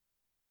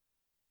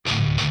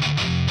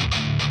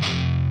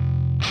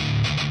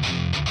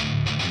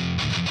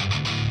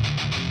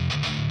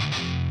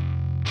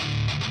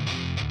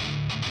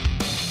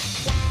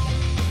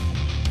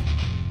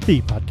The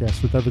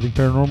podcast with everything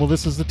paranormal.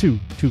 This is the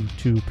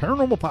 222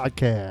 Paranormal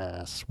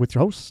Podcast with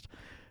your hosts,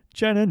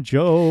 Jen and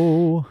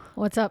Joe.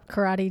 What's up,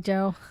 Karate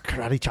Joe?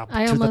 Karate chop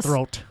to the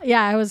throat.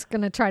 Yeah, I was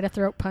going to try to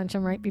throat punch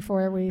him right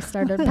before we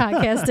started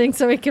podcasting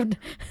so he could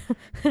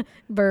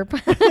burp.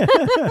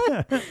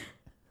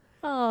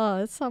 Oh,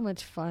 it's so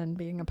much fun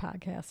being a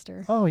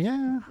podcaster. Oh,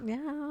 yeah.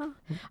 Yeah.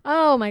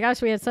 Oh, my gosh.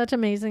 We had such an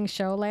amazing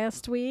show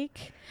last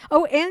week.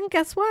 Oh, and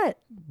guess what?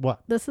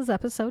 What? This is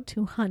episode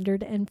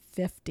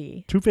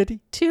 250. 250?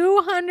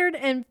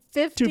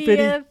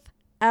 250th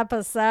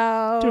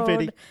episode.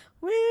 250.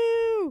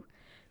 Woo!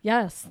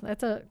 Yes,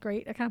 that's a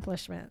great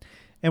accomplishment.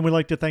 And we'd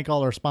like to thank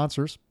all our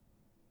sponsors.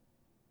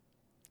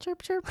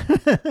 Chirp, chirp.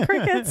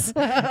 Crickets.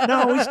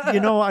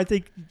 No, I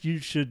think you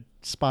should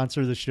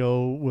sponsor the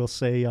show. We'll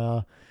say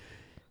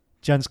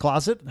Jen's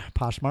Closet,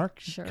 Poshmark.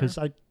 Sure. Because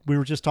we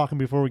were just talking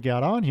before we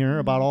got on here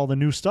about all the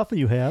new stuff that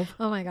you have.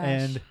 Oh, my gosh.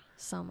 And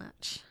so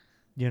much.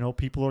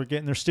 People are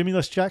getting their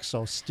stimulus checks,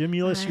 so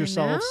stimulus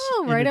yourselves.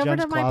 Right over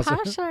Jen's to my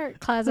Closet.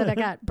 closet. I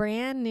got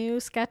brand new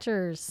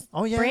Skechers.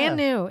 Oh, yeah. Brand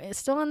new. It's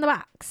still in the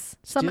box.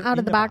 Some Still out in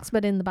of the the box,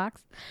 but in the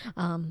box.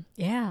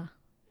 Yeah.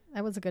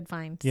 That was a good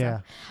find.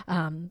 Yeah.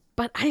 So,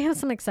 but I have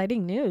some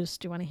exciting news.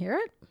 Do you want to hear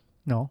it?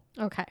 No.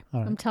 Okay. All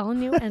right. I'm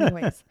telling you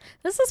anyways.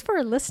 This is for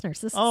our listeners.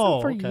 This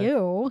isn't for okay.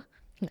 you.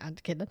 No, I'm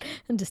kidding.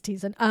 I'm just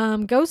teasing.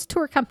 Ghost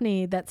tour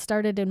company that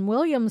started in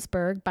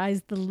Williamsburg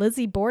buys the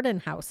Lizzie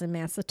Borden House in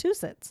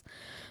Massachusetts.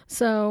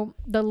 So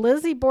the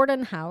Lizzie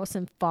Borden House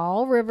in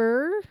Fall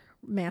River,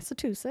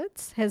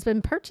 Massachusetts, has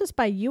been purchased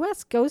by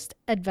U.S. Ghost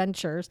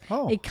Adventures,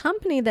 a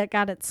company that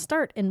got its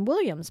start in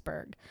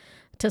Williamsburg.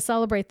 To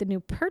celebrate the new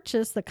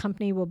purchase, the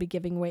company will be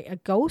giving away a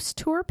ghost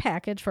tour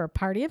package for a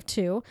party of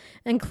two.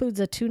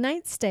 Includes a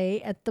 2-night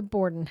stay at the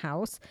Borden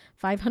House,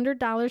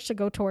 $500 to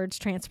go towards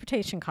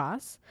transportation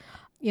costs.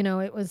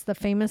 It was the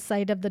famous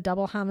site of the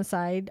double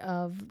homicide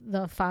of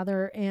the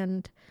father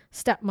and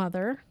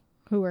stepmother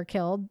who were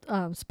killed,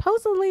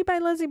 supposedly by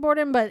Lizzie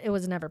Borden, but it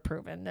was never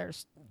proven.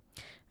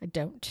 I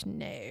don't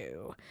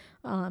know.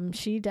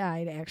 She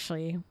died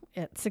actually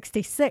at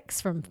 66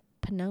 from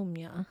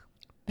pneumonia.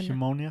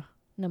 Pneumonia?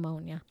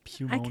 Pneumonia.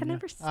 Pneumonia. I can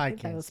never say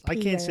those. I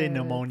can't say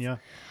pneumonia.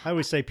 I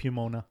always say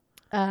pneumonia.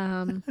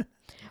 But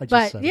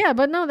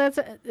no,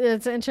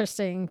 it's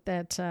interesting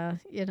that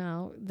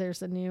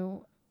there's a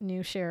new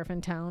sheriff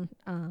in town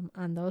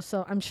on those.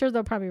 So I'm sure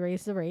they'll probably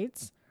raise the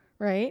rates,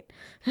 right?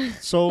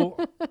 So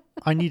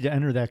I need to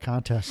enter that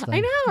contest then. I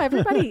know.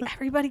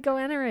 Everybody go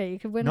enter it. You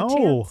could win a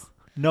chance.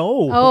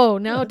 No. Oh,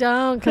 no,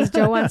 don't, because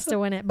Joe wants to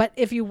win it. But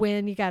if you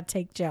win, you got to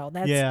take Joe.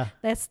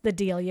 That's the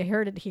deal. You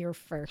heard it here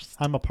first.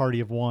 I'm a party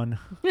of one.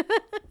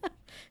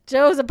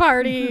 Joe's a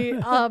party,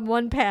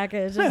 one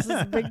package. This is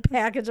a big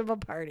package of a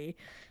party.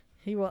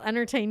 He will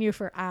entertain you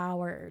for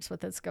hours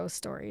with his ghost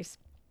stories.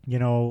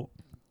 A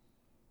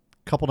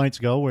couple nights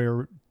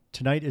ago,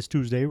 tonight is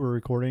Tuesday, we're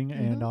recording,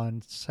 and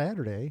on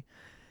Saturday,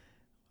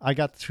 I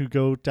got to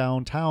go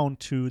downtown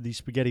to the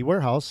Spaghetti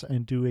Warehouse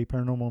and do a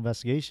paranormal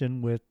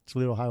investigation with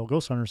Toledo, Ohio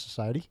Ghost Hunter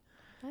Society.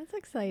 That's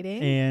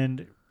exciting.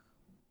 And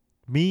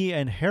me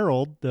and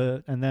Harold,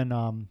 and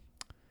then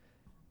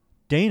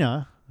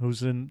Dana,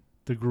 who's in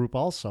the group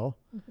also,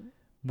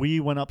 we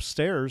went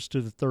upstairs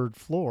to the third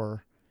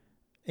floor,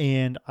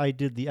 and I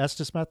did the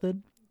Estes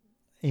method.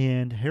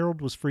 And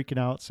Harold was freaking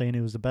out, saying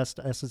it was the best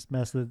Estes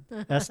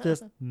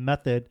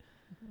method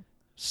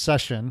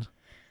session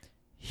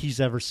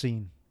he's ever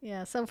seen.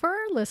 Yeah, so for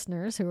our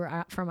listeners who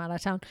are from out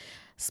of town,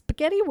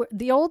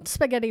 the old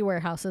Spaghetti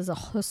Warehouse is a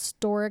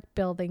historic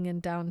building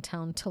in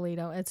downtown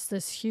Toledo. It's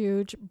this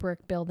huge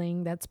brick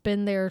building that's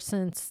been there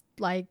since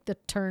like the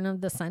turn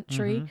of the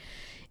century.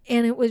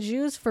 And it was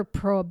used for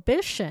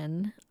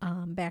Prohibition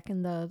back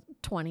in the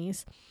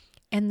 20s.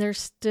 And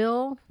there's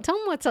still, tell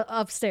them what's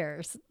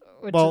upstairs.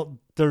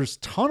 There's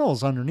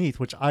tunnels underneath,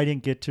 which I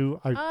didn't get to.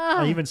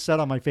 I even said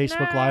on my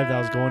Facebook Live that I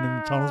was going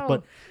in the tunnels,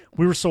 but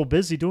we were so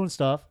busy doing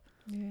stuff.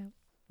 Yeah.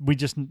 We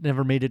just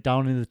never made it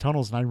down into the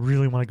tunnels, and I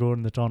really want to go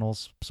in the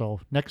tunnels, so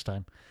next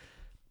time.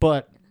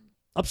 But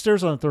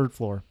upstairs on the third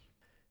floor.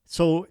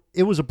 So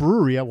it was a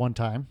brewery at one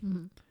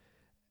time,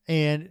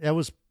 and that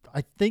was,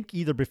 I think,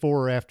 either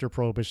before or after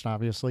Prohibition,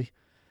 obviously.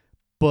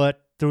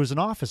 But there was an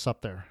office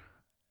up there,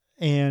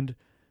 and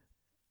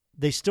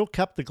they still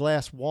kept the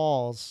glass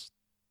walls.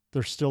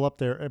 They're still up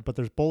there, but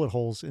there's bullet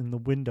holes in the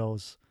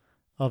windows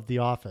of the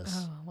office.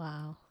 Oh,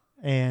 wow.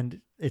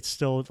 And it's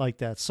still like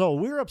that. So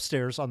we're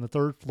upstairs on the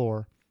third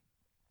floor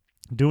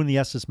doing the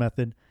Estes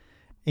method.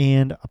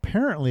 And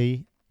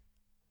apparently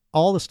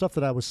all the stuff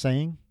that I was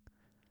saying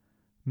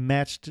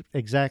matched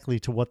exactly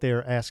to what they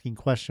are asking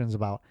questions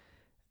about.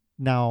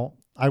 Now,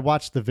 I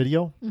watched the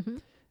video,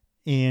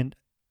 and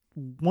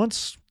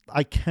once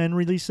I can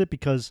release it,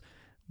 because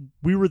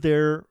we were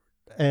there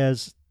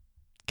as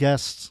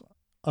guests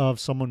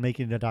of someone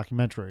making a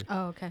documentary.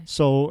 Oh, okay.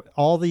 So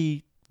all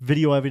the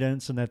video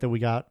evidence and that we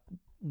got,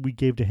 we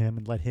gave to him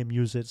and let him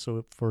use it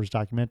for his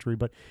documentary.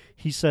 But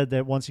he said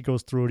that once he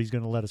goes through it, he's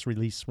going to let us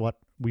release what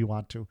we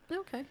want to.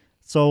 Okay.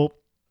 So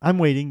I'm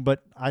waiting,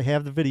 but I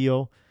have the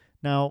video.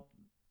 Now,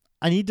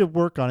 I need to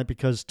work on it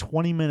because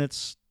 20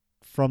 minutes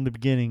from the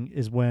beginning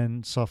is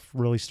when stuff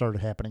really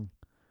started happening,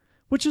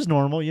 which is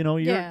normal. You know,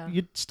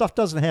 stuff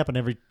doesn't happen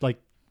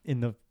in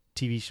the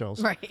TV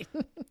shows. Right.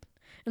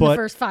 The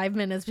first 5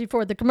 minutes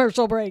before the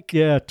commercial break.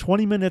 Yeah,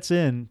 20 minutes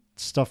in,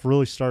 stuff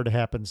really started to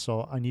happen.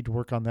 So I need to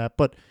work on that.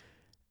 But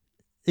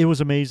it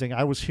was amazing.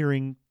 I was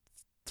hearing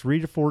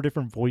 3 to 4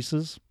 different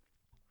voices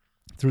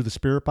through the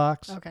spirit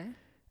box. Okay.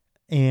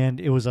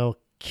 And it was a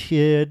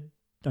kid,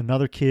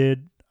 another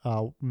kid,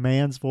 a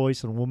man's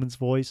voice and a woman's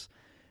voice.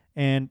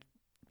 And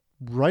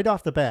right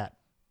off the bat,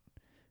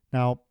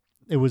 now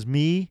it was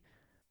me,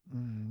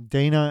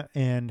 Dana,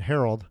 and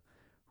Harold.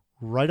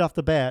 Right off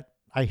the bat,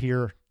 I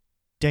hear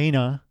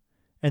Dana,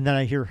 and then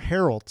I hear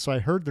Harold. So I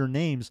heard their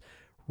names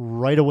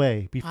right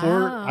away.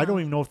 Before, I don't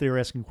even know if they were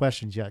asking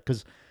questions yet,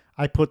 because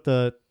I put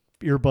the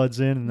earbuds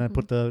in and then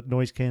put the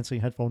noise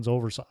canceling headphones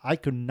over, so I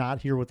could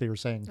not hear what they were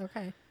saying.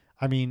 Okay.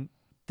 I mean,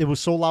 it was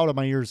so loud in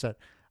my ears that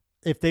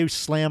if they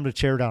slammed a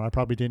chair down, I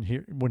probably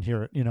wouldn't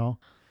hear it. You know.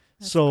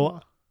 That's so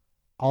cool.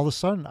 all of a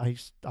sudden,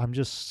 I'm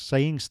just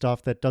saying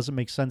stuff that doesn't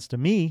make sense to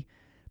me.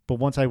 But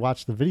once I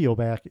watched the video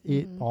back,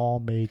 it all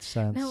made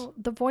sense. Now,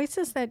 the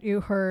voices that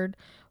you heard,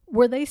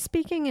 were they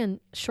speaking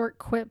in short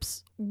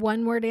quips,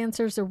 one-word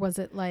answers, or was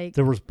it like...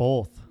 There was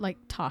both. Like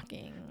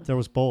talking? There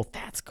was both.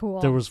 That's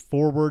cool. There was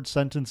 4-word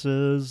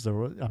sentences.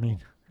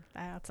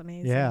 That's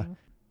amazing. Yeah.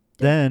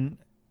 Then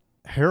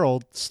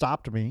Harold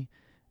stopped me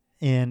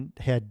and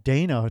had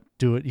Dana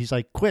do it. He's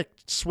like, quick,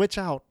 switch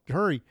out,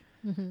 hurry.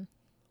 Mm-hmm.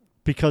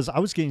 Because I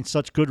was getting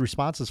such good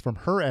responses from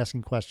her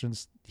asking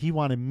questions. He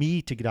wanted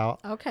me to get out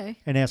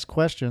and ask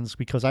questions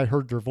because I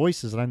heard their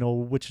voices and I know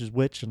which is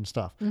which and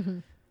stuff. Mm-hmm.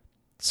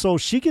 So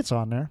she gets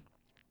on there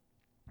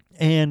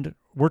and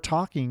we're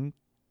talking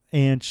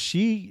and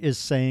she is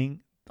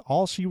saying,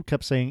 all she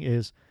kept saying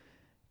is,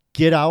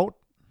 get out,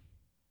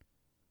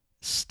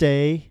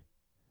 stay,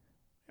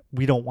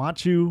 we don't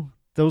want you,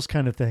 those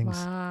kind of things.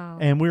 Wow.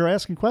 And we were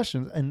asking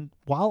questions. And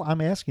while I'm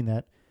asking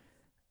that,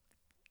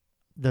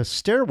 the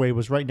stairway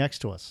was right next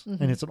to us,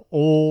 and it's an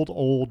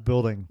old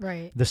building.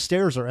 Right. The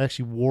stairs are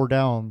actually wore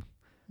down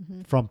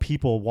from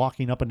people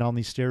walking up and down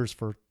these stairs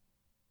for,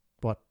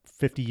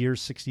 50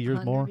 years, 60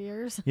 years more?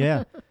 Years.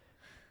 Yeah.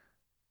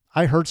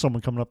 I heard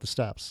someone coming up the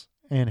steps,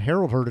 and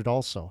Harold heard it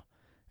also.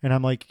 And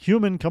I'm like,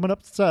 human coming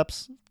up the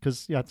steps,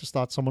 because I just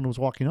thought someone was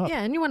walking up.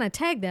 Yeah, and you want to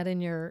tag that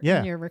in your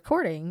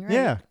recording, right?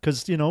 Yeah,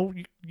 because,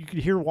 you could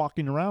hear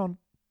walking around,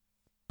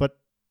 but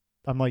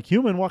I'm like,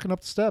 human walking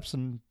up the steps,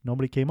 and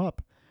nobody came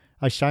up.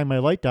 I shined my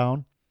light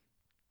down.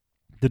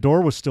 The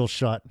door was still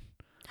shut.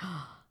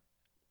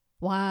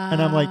 Wow.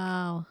 And I'm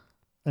like,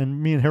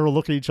 and me and Harold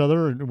look at each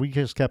other and we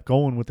just kept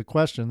going with the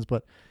questions,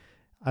 but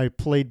I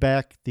played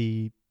back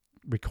the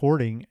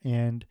recording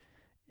and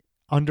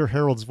under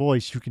Harold's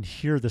voice, you can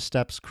hear the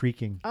steps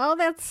creaking. Oh,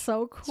 that's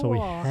so cool. So we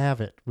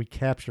have it. We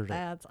captured it.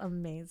 That's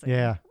amazing.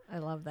 Yeah. I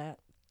love that.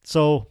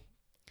 So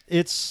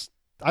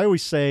I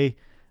always say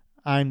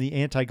I'm the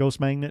anti-ghost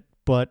magnet,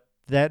 but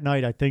that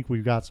night, I think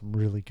we've got some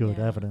really good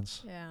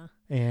evidence. Yeah.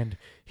 And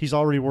he's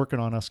already working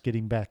on us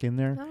getting back in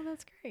there. Oh,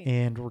 that's great.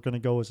 And we're going to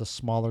go as a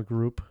smaller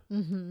group.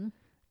 Mm-hmm.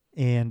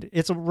 And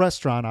it's a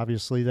restaurant,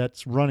 obviously,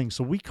 that's running.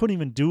 So we couldn't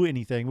even do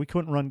anything. We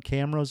couldn't run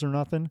cameras or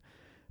nothing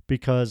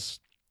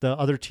because the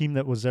other team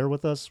that was there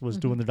with us was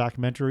doing the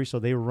documentary. So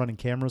they were running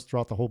cameras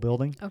throughout the whole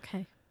building.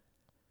 Okay.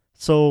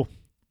 So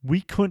we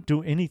couldn't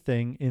do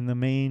anything in the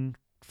main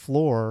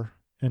floor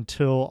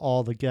until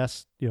all the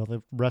guests,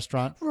 the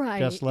restaurant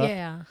guests left.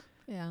 Yeah.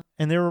 Yeah.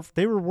 And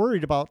they were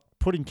worried about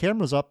putting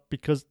cameras up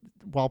because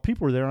while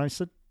people were there, and I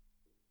said,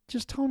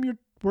 just tell them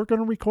we're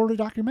going to record a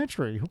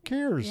documentary. Who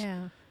cares?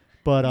 Yeah.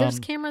 But there's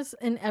cameras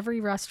in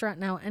every restaurant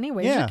now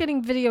anyway. Yeah. You're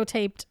getting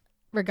videotaped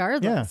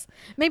regardless. Yeah.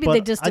 Maybe But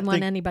they just didn't I want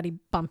think anybody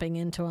bumping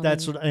into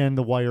them. And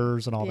the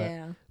wires and all that.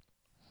 Yeah.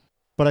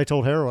 But I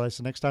told Harold, I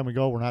said, next time we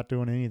go, we're not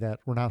doing any of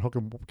that. We're not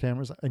hooking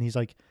cameras. And he's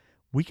like,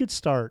 we could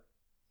start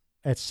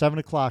at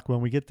 7:00 when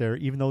we get there,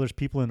 even though there's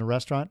people in the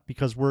restaurant,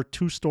 because we're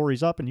 2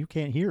 stories up and you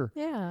can't hear.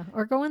 Yeah.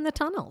 Or go in the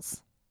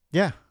tunnels.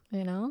 Yeah.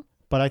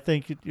 But I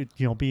think,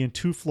 being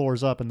 2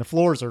 floors up, and the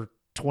floors are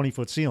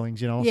 20-foot ceilings,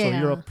 so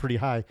you're up pretty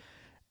high.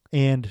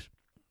 And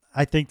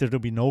I think there'll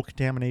be no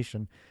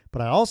contamination.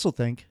 But I also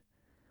think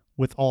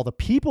with all the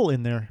people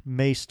in there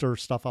may stir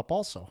stuff up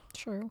also.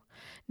 True.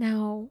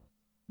 Now,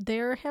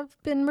 there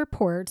have been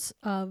reports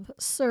of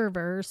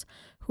servers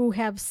who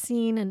have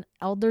seen an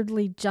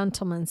elderly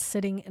gentleman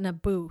sitting in a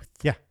booth.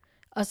 Yeah.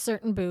 A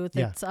certain booth.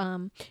 Yeah. It's,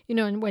 and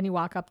when you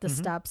walk up the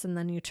steps and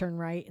then you turn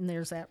right and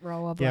there's that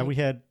row of we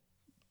had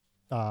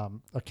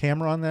a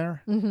camera on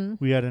there. Mm-hmm.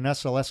 We had an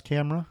SLS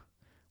camera,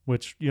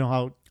 which,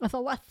 how...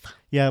 SLS.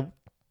 Yeah.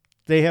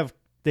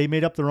 They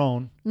made up their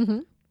own. Mm-hmm.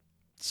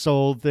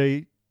 So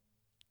they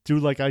do,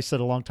 like I said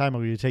a long time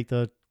ago, you take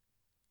the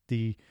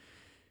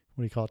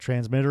what do you call it,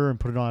 transmitter and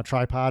put it on a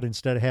tripod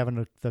instead of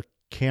having the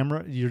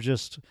camera.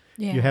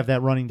 You have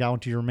that running down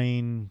to your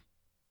main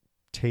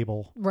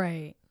table.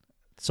 Right.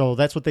 So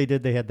that's what they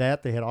did. They had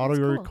that. They had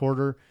audio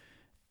recorder.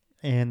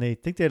 and they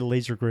think they had a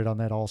laser grid on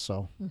that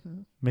also.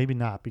 Mm-hmm. Maybe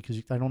not,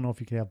 because I don't know if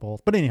you can have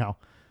both. But anyhow,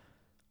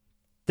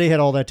 they had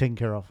all that taken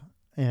care of.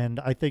 And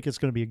I think it's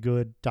going to be a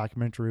good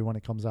documentary when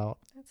it comes out.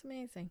 That's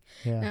amazing.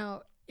 Yeah.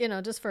 Now,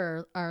 just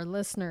for our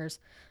listeners,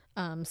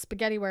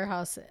 Spaghetti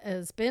Warehouse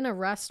has been a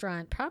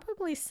restaurant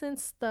probably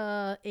since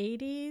the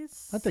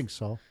 80s. I think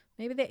so.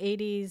 Maybe the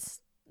 80s,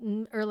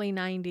 early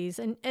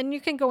 90s. And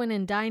you can go in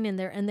and dine in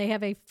there, and they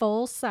have a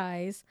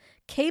full-size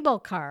cable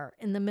car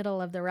in the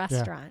middle of the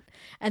restaurant. Yeah.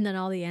 And then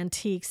all the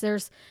antiques.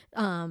 There's,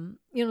 some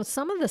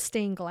of the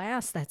stained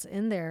glass that's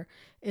in there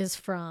is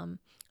from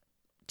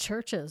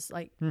churches.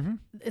 Like,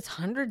 it's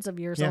hundreds of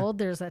years old.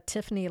 There's a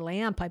Tiffany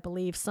lamp, I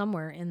believe,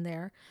 somewhere in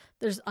there.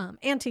 There's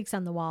antiques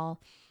on the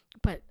wall.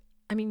 But,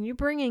 I mean, you're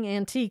bringing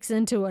antiques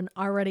into an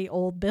already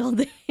old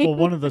building. Well,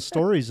 one of the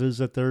stories is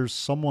that there's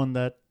someone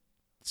that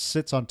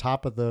sits on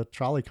top of the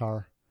trolley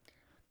car.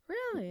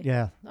 Really?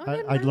 Yeah. Oh,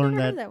 I learned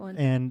that one.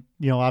 And,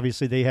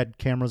 obviously they had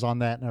cameras on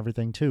that and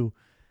everything too.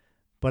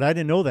 But I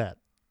didn't know that.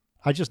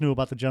 I just knew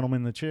about the gentleman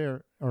in the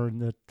chair or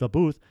in the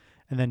booth.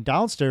 And then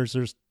downstairs,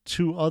 there's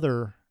 2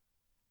 other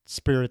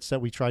spirits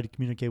that we tried to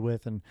communicate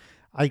with. And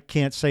I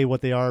can't say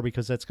what they are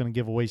because that's going to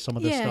give away some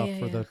of the stuff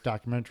for the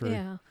documentary.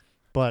 Yeah.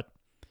 But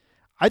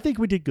I think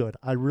we did good.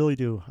 I really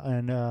do.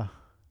 And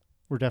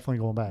we're definitely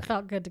going back.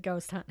 Felt good to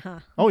ghost hunt, huh?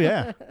 Oh,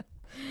 yeah.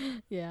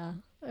 Yeah.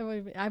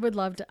 I would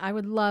love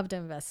to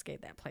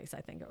investigate that place.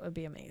 I think it would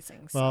be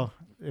amazing. So. Well,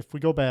 if we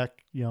go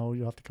back, you'll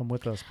have to come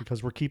with us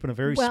because we're keeping a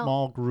very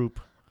small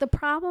group. The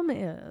problem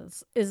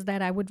is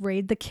that I would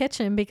raid the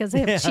kitchen because they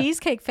have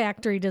Cheesecake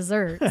Factory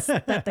desserts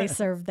that they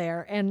serve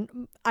there.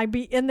 And I'd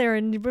be in there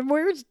and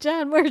where's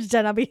Jen? Where's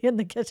Jen? I'll be in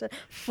the kitchen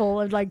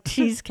full of like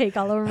cheesecake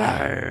all over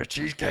me.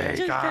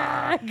 Cheesecake.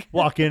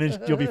 Walk in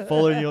and you'll be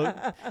full and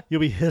you'll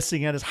be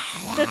hissing at us.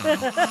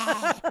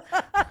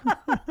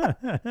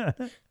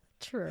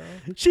 True.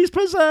 She's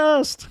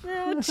possessed.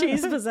 Yeah,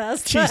 she's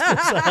possessed. She's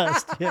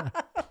possessed. Yeah.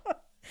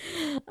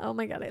 Oh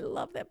my God, I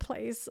love that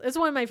place. It's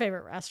one of my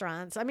favorite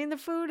restaurants. I mean, the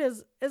food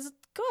is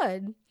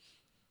good.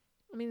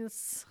 I mean,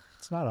 it's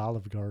not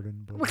Olive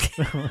Garden, but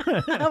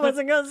I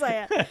wasn't gonna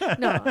say it.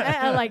 No,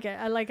 I like it.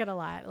 I like it a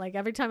lot. Like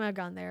every time I've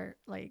gone there,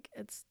 like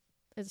it's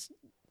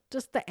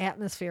just the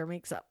atmosphere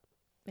makes up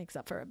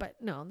for it. But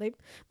no, they've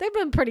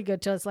been pretty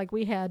good to us. Like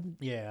we had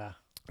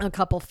a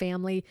couple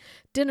family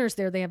dinners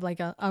there. They have like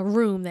a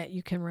room that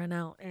you can rent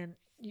out and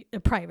a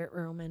private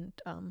room and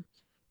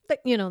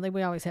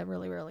we always have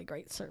really, really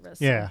great service.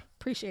 Yeah. So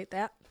appreciate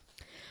that.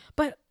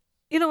 But,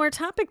 our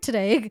topic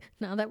today,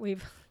 now that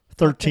we've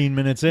 13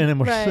 minutes in and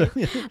we're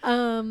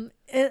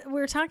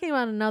talking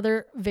about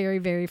another very,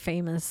 very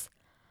famous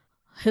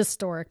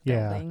historic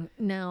building.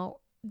 Now,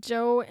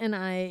 Joe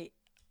and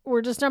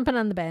we're just jumping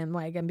on the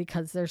bandwagon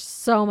because there's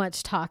so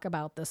much talk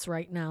about this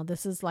right now.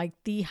 This is like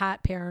the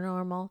hot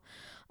paranormal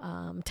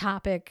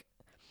topic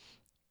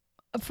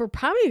for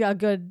probably a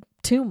good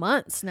 2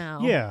 months now.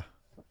 Yeah.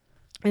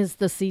 Is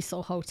the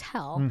Cecil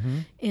Hotel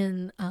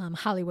in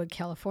Hollywood,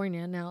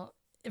 California. Now,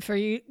 for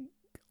you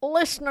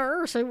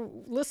listeners who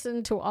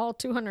listen to all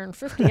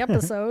 250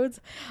 episodes,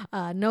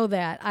 know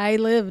that I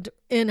lived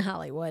in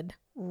Hollywood,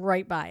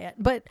 right by it.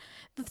 But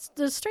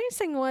the strange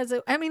thing was,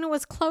 it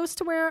was close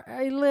to where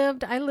I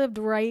lived. I lived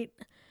right.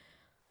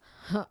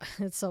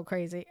 It's so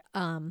crazy.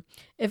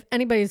 If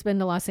anybody's been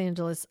to Los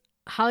Angeles,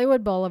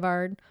 Hollywood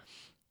Boulevard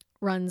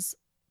runs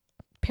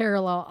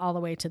parallel all the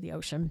way to the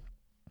ocean.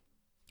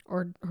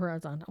 Or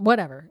horizontal,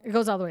 whatever. It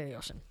goes all the way to the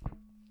ocean.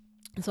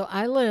 So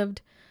I lived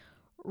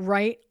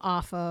right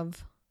off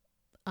of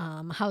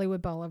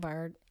Hollywood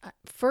Boulevard. I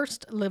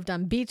first lived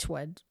on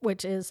Beechwood,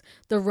 which is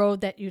the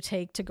road that you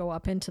take to go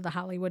up into the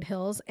Hollywood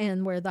Hills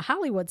and where the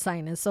Hollywood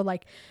sign is. So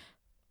like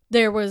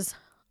there was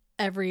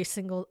every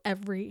single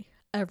day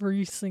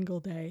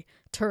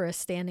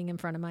tourists standing in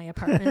front of my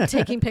apartment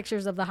taking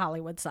pictures of the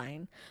Hollywood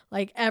sign.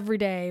 Like every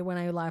day when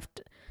I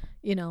left,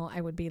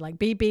 I would be like,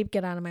 beep, beep,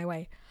 get out of my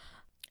way.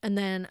 And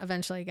then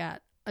eventually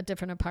got a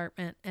different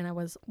apartment and I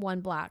was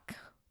 1 block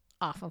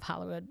off of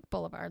Hollywood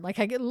Boulevard. Like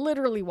I could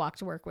literally walk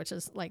to work, which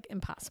is like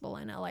impossible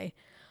in LA.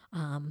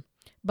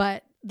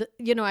 But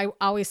I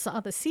always saw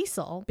the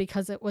Cecil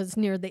because it was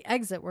near the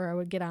exit where I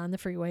would get on the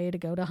freeway to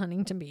go to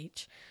Huntington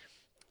Beach,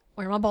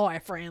 where my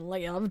boyfriend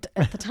lived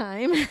at the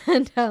time.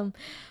 And,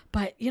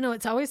 but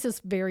it's always this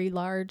very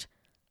large,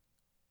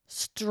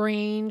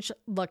 strange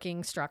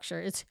looking structure.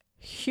 It's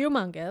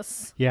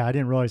humongous. Yeah, I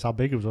didn't realize how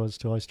big it was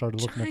till I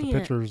started looking at the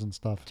pictures and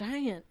stuff.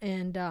 Giant.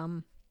 And,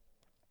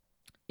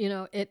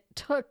 it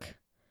took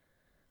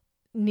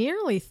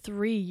nearly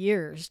 3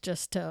 years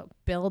just to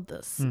build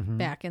this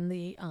back in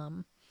the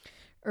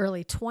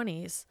early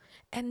 20s.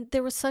 And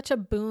there was such a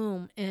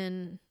boom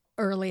in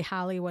early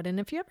Hollywood. And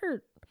if you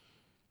ever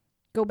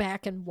go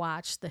back and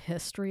watch the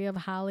history of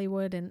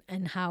Hollywood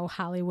and how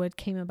Hollywood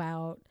came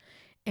about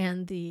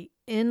and the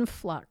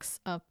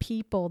influx of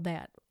people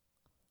that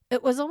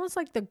it was almost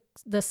like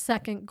the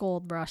second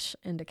gold rush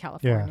into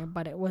California,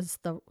 but it was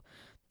the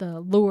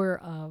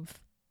lure of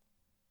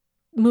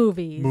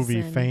movie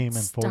fame and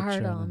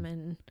stardom fortune.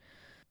 And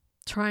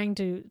trying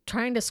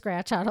to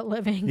scratch out a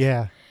living.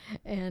 Yeah.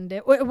 And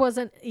it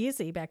wasn't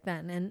easy back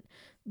then. And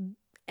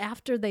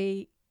after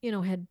they,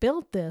 had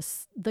built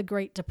this, the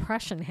Great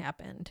Depression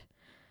happened.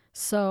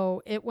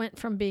 So it went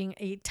from being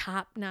a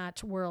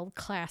top-notch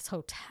world-class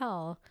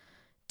hotel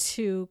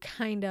to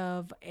kind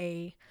of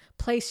a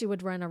place you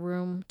would rent a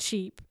room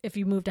cheap if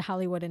you moved to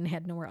Hollywood and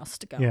had nowhere else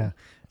to go. Yeah.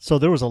 So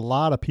there was a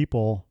lot of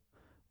people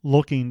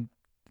looking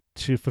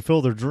to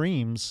fulfill their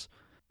dreams,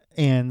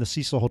 and the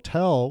Cecil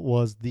Hotel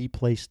was the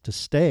place to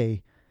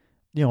stay.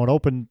 It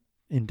opened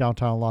in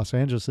downtown Los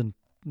Angeles in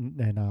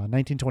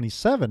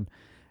 1927,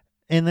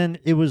 and then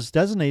it was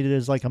designated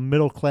as like a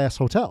middle-class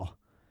hotel.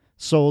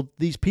 So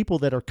these people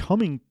that are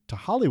coming to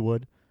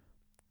Hollywood,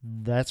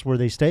 that's where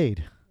they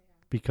stayed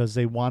because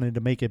they wanted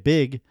to make it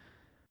big.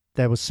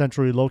 That was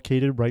centrally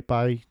located right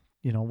by,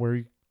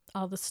 where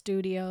all the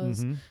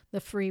studios, the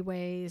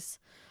freeways.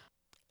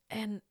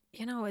 And,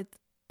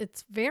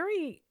 it's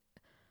very,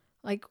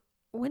 like,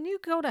 when you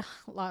go to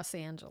Los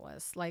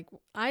Angeles, like,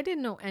 I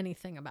didn't know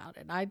anything about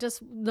it. I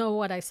just know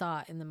what I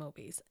saw in the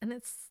movies. And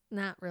it's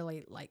not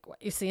really like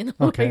what you see in the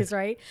movies,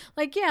 right?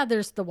 Like, yeah,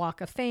 there's the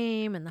Walk of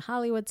Fame and the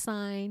Hollywood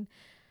sign.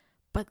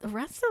 But the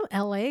rest of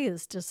LA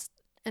is just,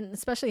 and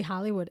especially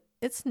Hollywood,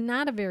 it's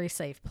not a very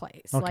safe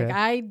place. Okay. Like,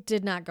 I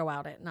did not go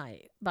out at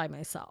night by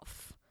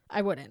myself.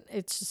 I wouldn't.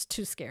 It's just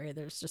too scary.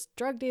 There's just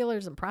drug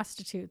dealers and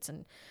prostitutes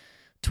and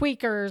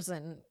tweakers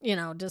and,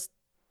 just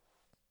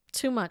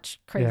too much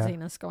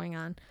craziness going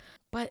on.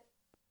 But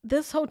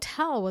this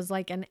hotel was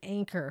like an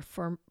anchor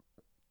for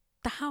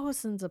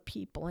thousands of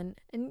people. And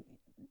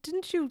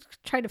didn't you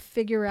try to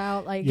figure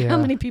out how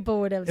many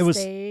people would have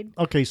stayed?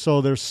 Okay,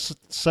 so there's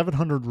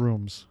 700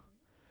 rooms.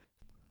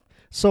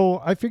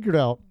 So I figured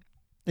out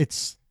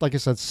it's, like I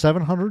said,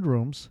 700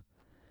 rooms,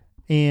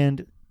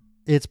 and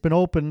it's been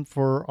open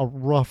for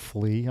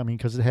roughly,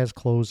 because it has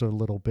closed a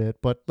little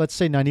bit, but let's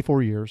say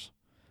 94 years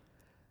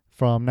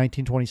from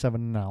 1927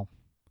 to now.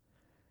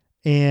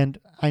 And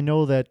I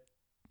know that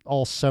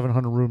all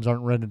 700 rooms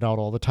aren't rented out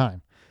all the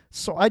time.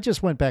 So I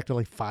just went back to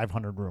like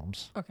 500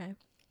 rooms. Okay.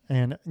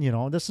 And,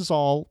 this is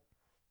all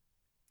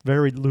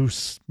very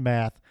loose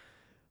math.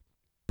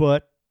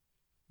 But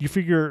you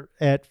figure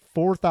at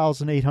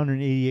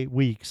 4,888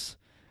 weeks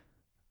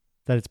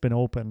that it's been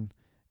open,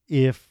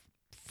 if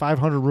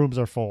 500 rooms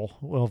are full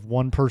of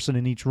one person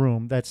in each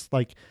room, that's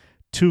like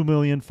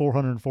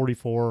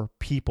 2,444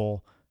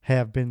 people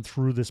have been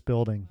through this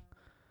building.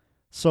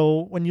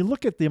 So when you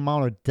look at the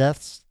amount of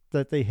deaths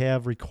that they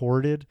have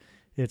recorded,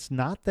 it's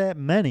not that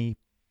many,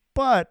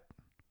 but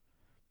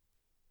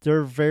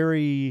they're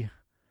very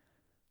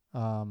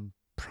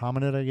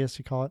prominent, I guess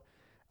you call it.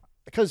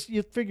 Because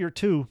you figure,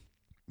 too,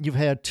 you've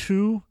had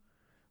two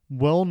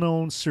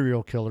well-known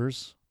serial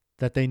killers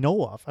that they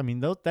know of.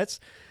 That's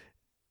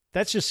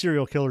just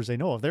serial killers they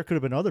know of. There could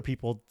have been other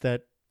people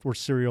that were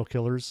serial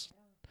killers.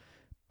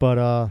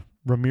 But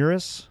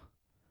Ramirez,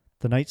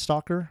 the Night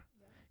Stalker,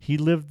 he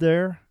lived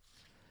there.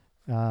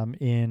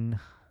 In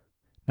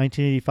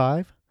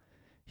 1985,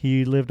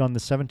 he lived on the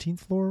 17th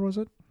floor, was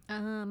it?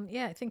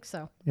 Yeah, I think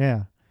so.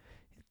 Yeah.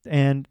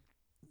 And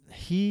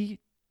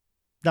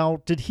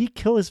did he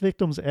kill his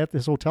victims at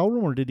this hotel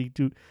room, or did he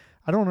do,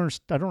 I don't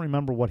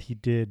remember what he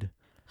did.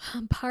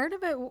 Part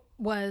of it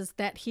was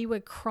that he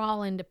would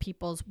crawl into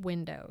people's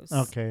windows.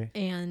 Okay.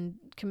 And,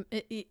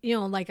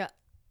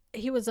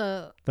 he was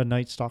the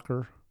Night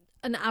Stalker.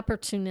 An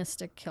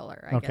opportunistic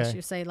killer, I guess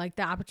you say. Like,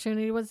 the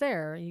opportunity was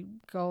there. You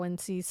go and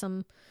see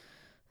somebody's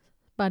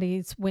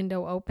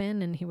window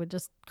open and he would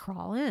just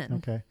crawl in.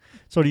 Okay.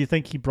 So do you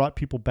think he brought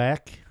people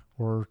back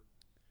or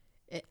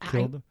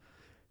killed them?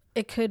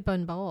 It could have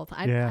been both.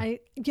 I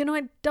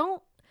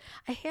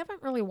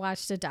haven't really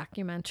watched a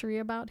documentary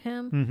about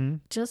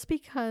him just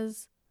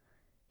because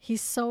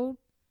he's so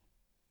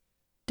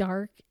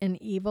dark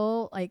and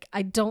evil. Like,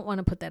 I don't want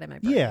to put that in my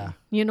brain. Yeah.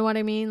 You know what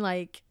I mean?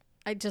 Like,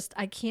 I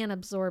can't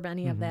absorb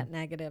any of that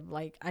negative.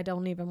 Like, I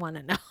don't even want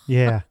to know.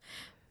 Yeah.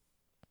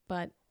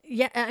 But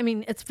yeah,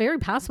 it's very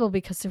possible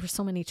because there were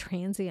so many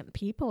transient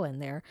people in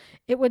there.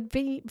 It would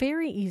be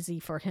very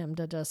easy for him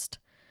to just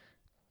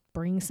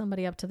bring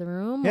somebody up to the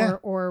room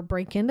or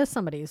break into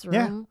somebody's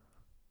room.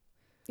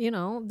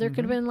 Yeah. There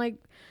could have been like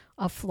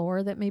a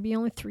floor that maybe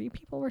only 3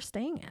 people were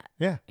staying at.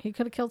 Yeah. He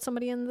could have killed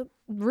somebody in the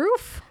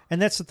roof.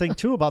 And that's the thing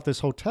too about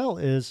this hotel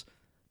is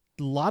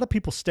a lot of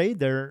people stayed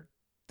there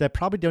that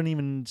probably don't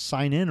even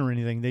sign in or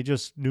anything. They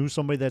just knew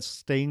somebody that's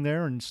staying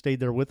there and stayed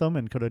there with them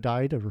and could have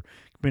died or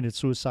committed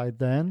suicide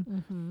then.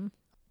 Mm-hmm.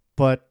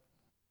 But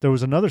there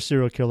was another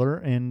serial killer,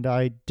 and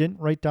I didn't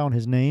write down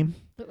his name.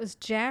 It was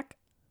Jack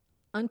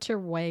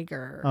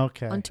Unterweger.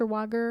 Okay.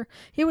 Unterweger.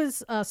 He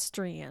was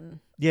Austrian.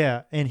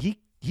 Yeah, and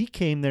he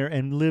came there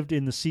and lived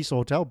in the Cecil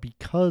Hotel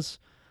because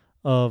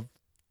of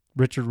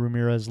Richard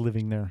Ramirez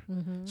living there.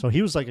 Mm-hmm. So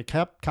he was like a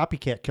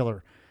copycat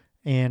killer.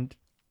 And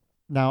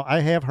now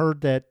I have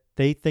heard that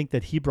they think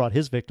that he brought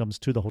his victims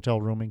to the hotel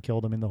room and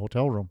killed them in the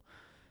hotel room.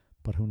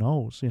 But who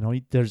knows?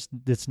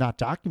 It's not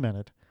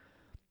documented.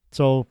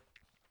 So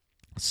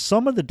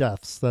some of the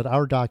deaths that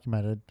are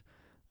documented,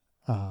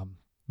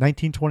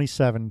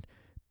 1927,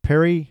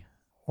 Perry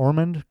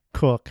Ormond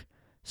Cook,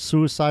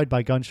 suicide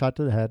by gunshot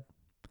to the head.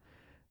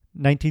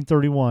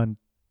 1931,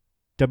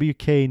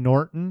 W.K.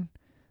 Norton,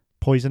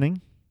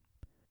 poisoning.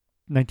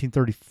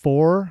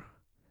 1934,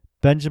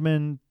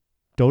 Benjamin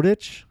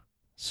Dodich,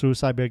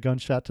 suicide by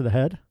gunshot to the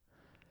head.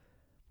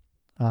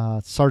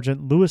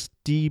 Sergeant Louis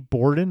D.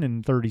 Borden in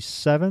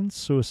 1937,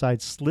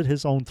 suicide, slit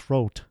his own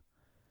throat.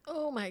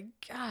 Oh my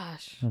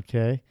gosh.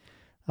 Okay.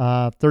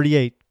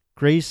 1938,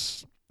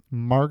 Grace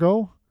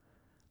Margot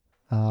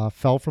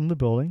fell from the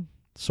building.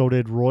 So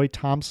did Roy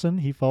Thompson.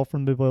 He fell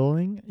from the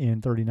building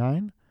in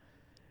 1939.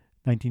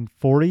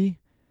 1940,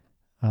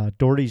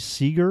 Dorothy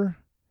Seeger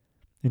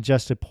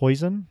ingested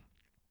poison.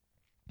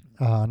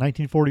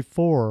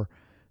 1944,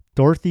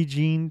 Dorothy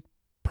Jean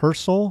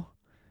Purcell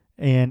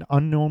and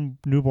unknown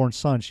newborn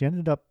son. She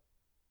ended up,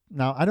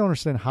 now I don't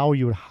understand how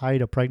you would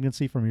hide a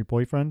pregnancy from your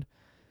boyfriend,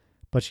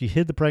 but she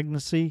hid the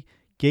pregnancy,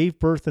 gave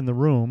birth in the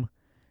room,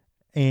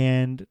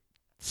 and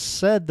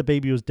said the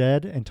baby was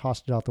dead and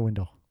tossed it out the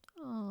window.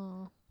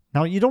 Oh.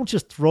 Now, you don't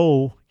just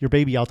throw your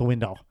baby out the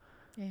window.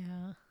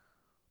 Yeah.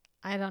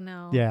 I don't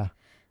know. Yeah.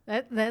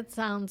 That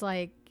sounds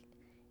like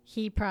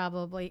he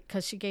probably,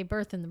 because she gave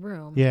birth in the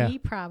room, Yeah. he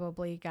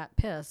probably got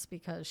pissed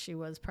because she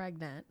was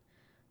pregnant.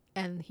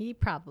 And he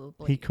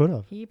probably could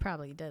have. He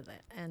probably did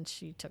it, and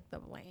she took the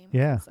blame.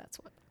 Yeah. 'Cause that's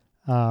what.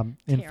 In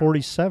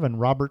 1947,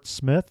 Robert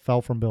Smith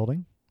fell from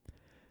building.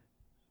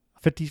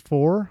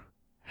 1954,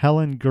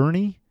 Helen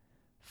Gurney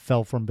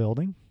fell from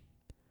building.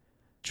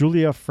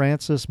 Julia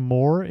Frances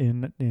Moore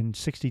in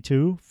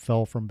 1962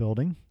 fell from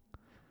building.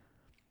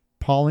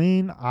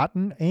 Pauline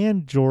Otten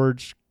and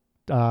George,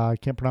 I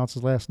can't pronounce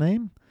his last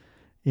name,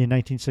 in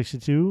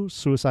 1962,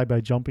 suicide by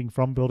jumping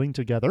from building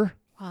together.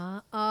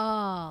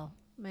 Oh,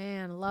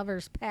 man,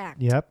 lovers pact.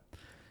 Yep.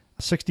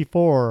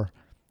 1964,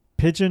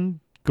 Pigeon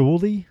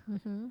Gooley.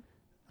 Mm-hmm.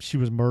 She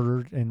was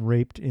murdered and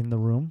raped in the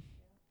room.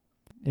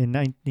 In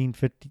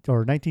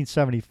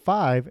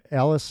 1975,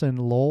 Allison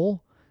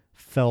Lowell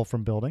fell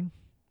from building.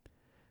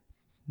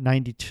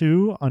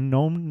 1992,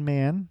 unknown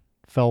man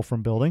fell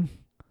from building.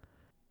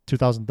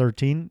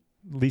 2013,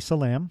 Lisa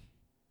Lam,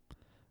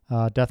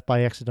 death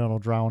by accidental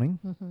drowning.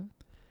 Mm-hmm.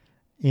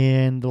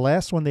 And the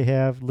last one they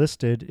have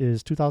listed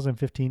is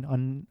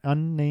 2015,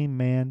 unnamed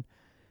man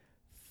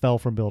fell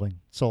from building.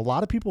 So a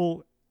lot of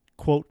people,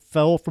 quote,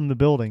 fell from the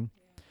building,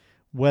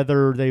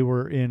 whether they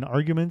were in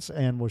arguments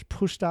and was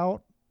pushed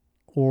out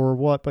or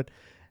what. But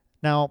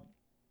now,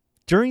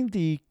 during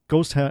the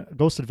Ghost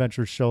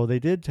Adventures show, they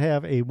did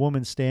have a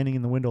woman standing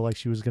in the window like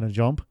she was going to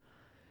jump.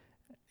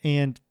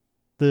 And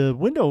the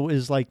window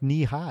is like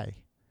knee high.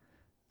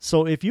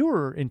 So if you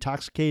were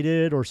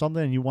intoxicated or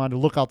something and you wanted to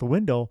look out the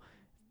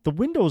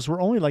windows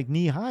were only like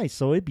knee high.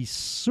 So it'd be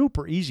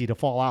super easy to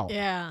fall out.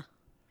 Yeah.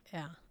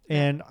 Yeah.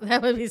 And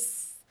that would be,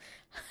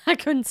 I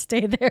couldn't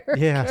stay there.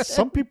 Yeah.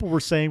 Some people were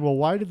saying, well,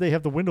 why did they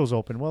have the windows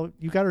open? Well,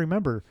 you got to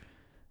remember,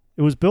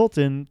 it was built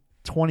in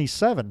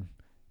 27.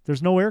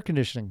 There's no air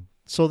conditioning.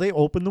 So they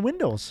opened the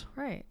windows.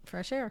 Right.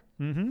 Fresh air.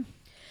 Mm-hmm.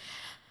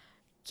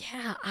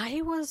 Yeah.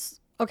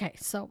 Okay.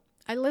 So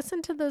I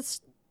listened to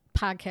this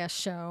podcast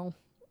show,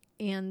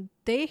 and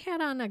they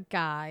had on a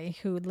guy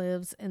who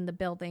lives in the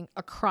building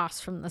across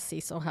from the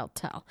Cecil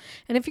Hotel.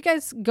 And if you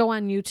guys go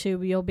on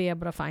YouTube, you'll be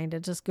able to find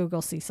it. Just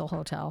Google Cecil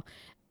Hotel.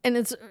 And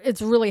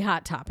it's really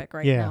hot topic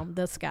right now,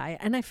 this guy.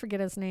 And I forget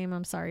his name.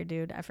 I'm sorry,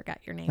 dude. I forgot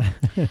your name.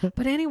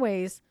 But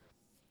anyways,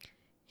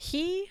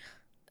 he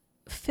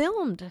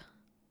filmed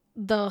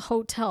the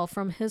hotel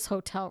from his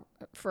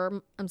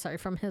apartment.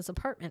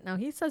 Now,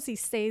 he says he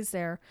stays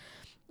there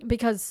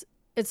because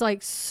it's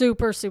like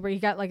super, he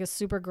got like a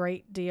super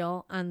great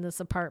deal on this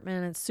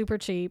apartment. It's super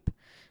cheap.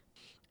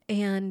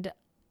 And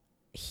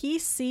he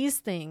sees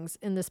things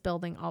in this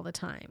building all the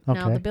time. Okay.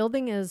 Now, the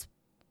building is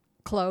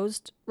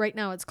closed. Right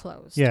now it's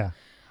closed. Yeah.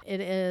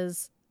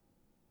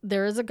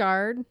 There is a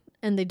guard,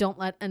 and they don't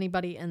let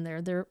anybody in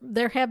there.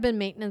 There have been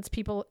maintenance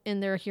people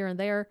in there here and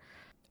there,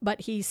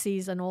 but he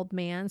sees an old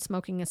man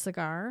smoking a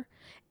cigar.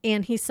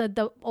 And he said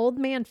the old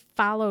man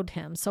followed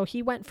him. So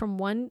he went from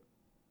one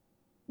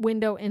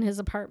window in his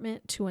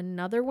apartment to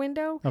another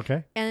window.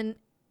 Okay. And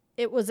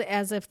it was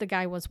as if the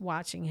guy was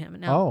watching him.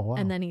 Now, oh, wow.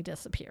 And then he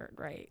disappeared,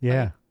 right?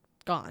 Yeah. Like,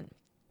 gone.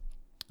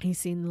 He's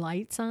seen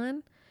lights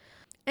on.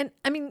 And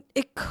I mean,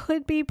 it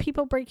could be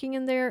people breaking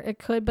in there. It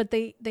could, but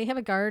they have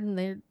a guard, and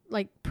they're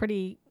like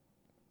pretty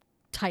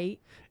tight.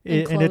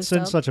 And it's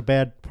in such a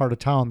bad part of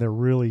town. They're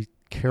really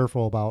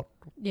careful about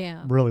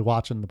really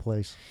watching the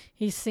place.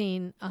 He's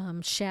seen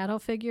shadow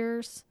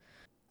figures,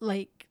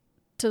 like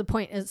to the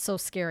point it's so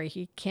scary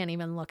he can't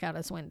even look out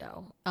his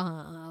window.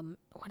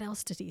 What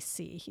else did he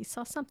see? He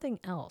saw something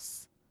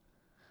else.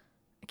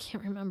 I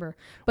can't remember.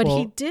 But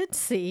he did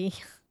see...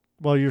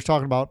 Well, you're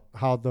talking about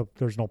how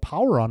there's no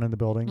power on in the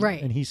building.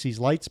 Right. And he sees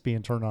lights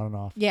being turned on and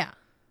off. Yeah.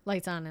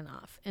 Lights on and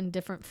off in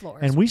different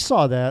floors. And we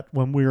saw that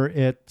when we were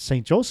at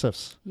St.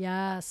 Joseph's.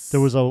 Yes. There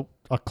was a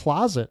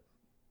closet.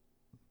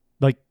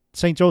 Like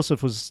St.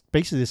 Joseph was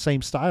basically the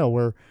same style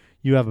where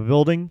you have a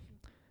building,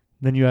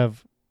 then you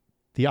have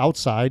the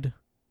outside,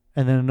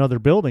 and then another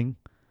building.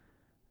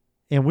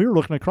 And we were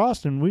looking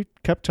across, and we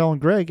kept telling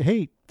Greg,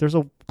 hey, there's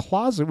a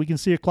closet. We can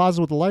see a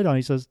closet with a light on.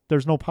 He says,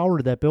 there's no power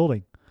to that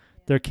building.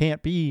 There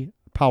can't be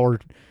power.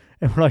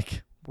 And we're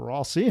like, we're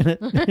all seeing it.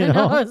 You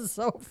know? It was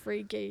so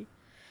freaky.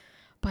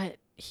 But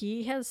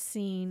he has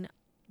seen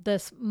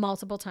this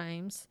multiple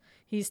times.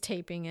 He's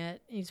taping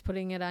it. He's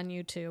putting it on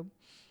YouTube.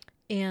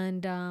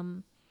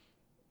 And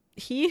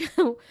he,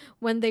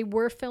 when they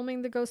were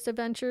filming the Ghost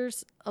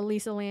Adventures,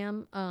 Elisa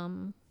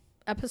Lam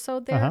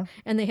episode there,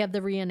 and they have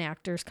the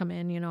reenactors come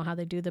in, you know how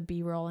they do the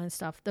B-roll and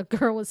stuff. The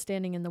girl was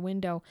standing in the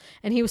window,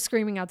 and he was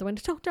screaming out the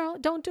window,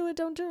 don't do it,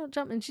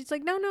 jump. And she's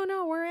like, no,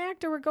 we're an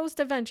actor, we're Ghost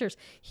Adventures.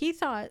 He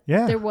thought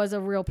there was a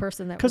real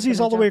person that, because he's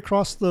all the way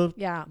across the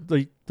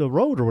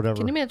road or whatever.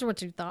 Can you imagine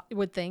what you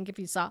would think if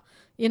you saw,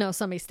 you know,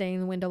 somebody standing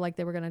in the window like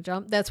they were going to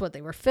jump? That's what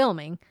they were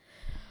filming.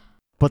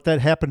 But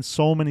that happened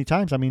so many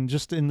times. I mean,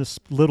 just in this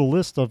little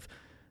list of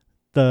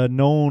the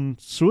known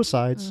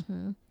suicides,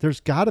 there's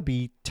got to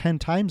be 10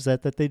 times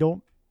that they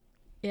don't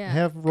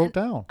have wrote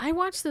down. I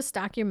watched this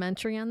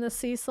documentary on the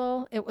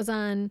Cecil. It was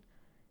on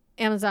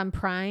Amazon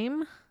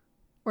Prime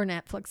or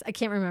Netflix. I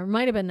can't remember. It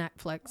might have been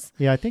Netflix.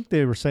 Yeah, I think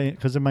they were saying,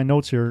 because in my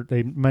notes here,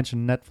 they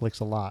mentioned Netflix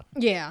a lot.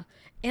 Yeah.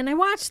 And I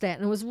watched that,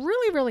 and it was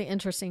really, really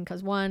interesting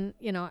because, one,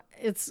 you know,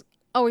 it's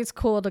always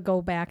cool to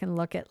go back and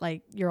look at,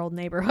 like, your old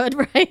neighborhood,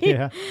 right?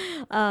 Yeah.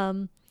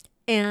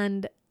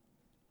 And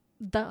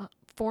the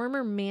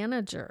former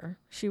manager,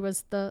 she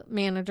was the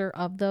manager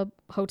of the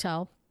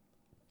hotel,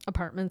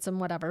 apartments and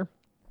whatever,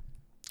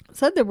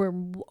 said there were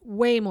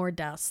way more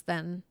deaths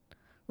than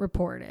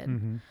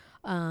reported.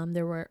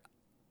 There were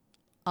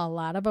a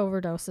lot of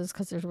overdoses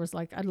because there was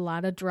like a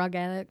lot of drug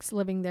addicts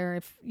living there.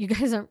 If you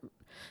guys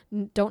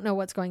don't know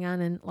what's going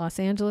on in Los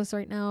Angeles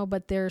right now,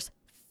 but there's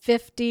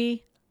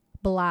 50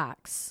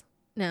 blocks.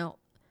 Now,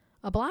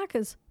 a block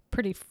is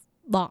pretty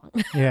long,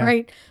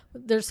 right?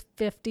 There's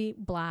 50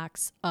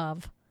 blocks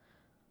of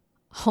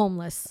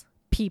homeless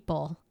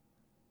people.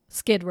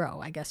 Skid Row,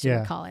 I guess you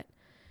would call it.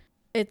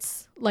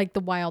 It's like the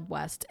Wild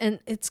West. And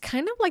it's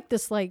kind of like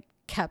this, like,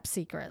 kept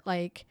secret.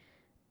 Like,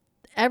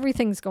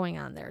 everything's going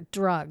on there.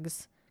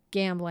 Drugs,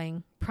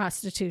 gambling,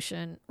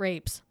 prostitution,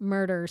 rapes,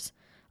 murders,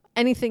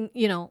 anything,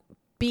 you know,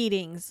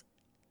 beatings.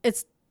 They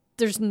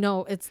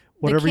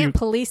can't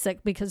police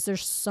it because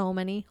there's so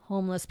many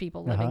homeless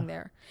people living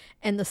there.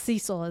 And the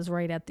Cecil is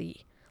right at the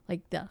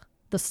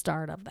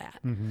start of that.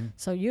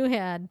 So you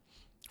had,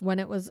 when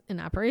it was in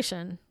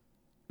operation,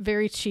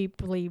 very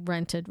cheaply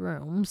rented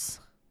rooms,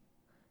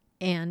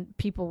 and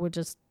people were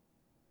just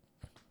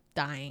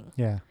dying.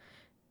 Yeah.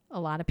 A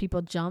lot of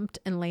people jumped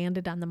and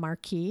landed on the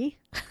marquee.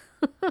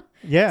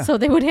 Yeah. So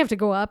they would have to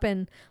go up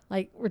and,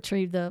 like,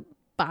 retrieve the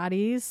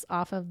bodies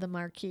off of the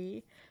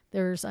marquee.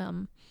 There's,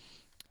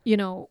 you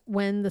know,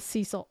 when the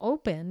Cecil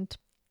opened,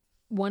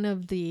 one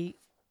of the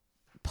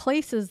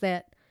places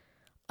that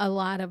a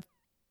lot of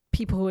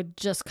people who had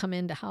just come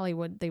into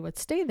Hollywood, they would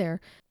stay there.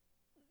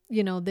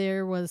 You know,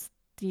 there was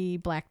the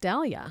Black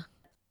Dahlia.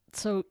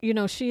 So, you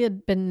know, she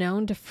had been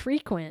known to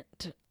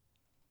frequent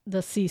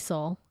the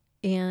Cecil,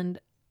 and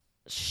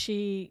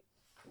she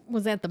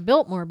was at the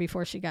Biltmore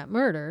before she got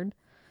murdered.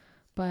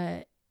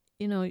 But,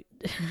 you know,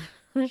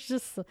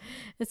 it's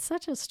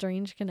such a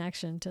strange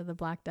connection to the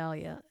Black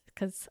Dahlia,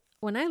 because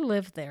when I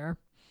lived there,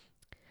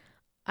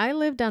 I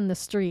lived on the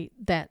street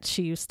that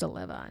she used to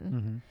live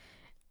on.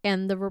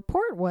 And the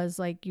report was,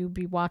 like, you'd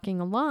be walking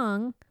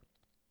along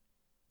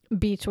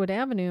Beechwood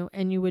Avenue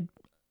and you would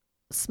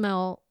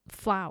smell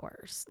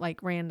flowers,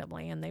 like,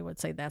 randomly, and they would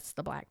say that's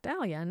the Black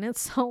Dahlia. And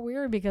it's so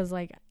weird because,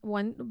 like,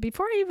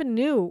 before I even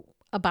knew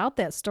about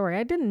that story,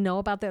 I didn't know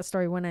about that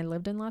story when I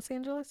lived in Los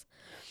Angeles.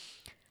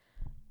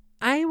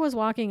 I was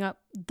walking up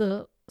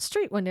the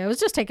street one day. I was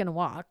just taking a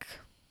walk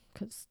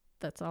because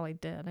that's all I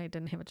did. I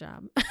didn't have a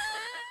job.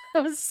 I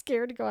was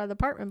scared to go out of the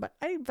apartment, but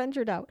I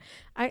ventured out.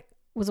 I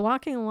was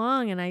walking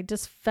along, and I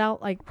just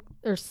felt like,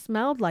 or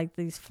smelled like,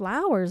 these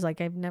flowers like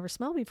I've never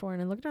smelled before.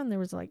 And I looked around, there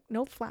was, like,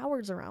 no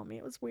flowers around me.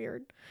 It was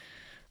weird.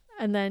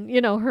 And then,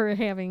 you know, her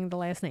having the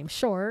last name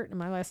Short and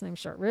my last name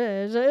Short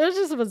Ridge,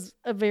 it was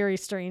a very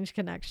strange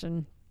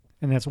connection.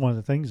 And that's one of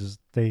the things is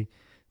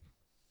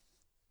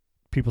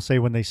people say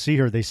when they see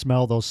her, they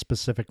smell those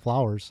specific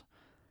flowers.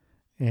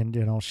 And,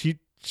 you know, she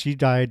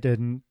died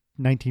in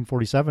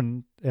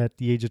 1947 at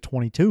the age of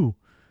 22.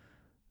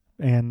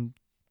 And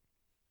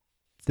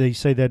they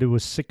say that it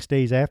was 6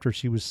 days after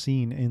she was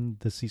seen in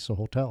the Cecil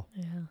Hotel.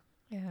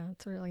 Yeah,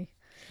 it's really...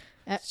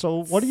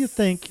 So what do you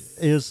think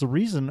is the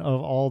reason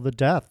of all the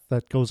death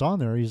that goes on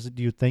there?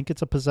 Do you think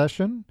it's a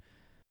possession?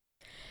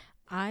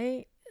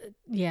 I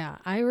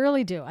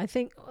really do. I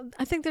think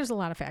there's a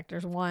lot of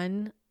factors.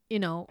 One, you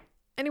know,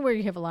 anywhere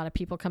you have a lot of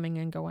people coming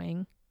and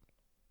going,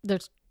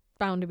 there's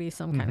bound to be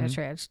some kind of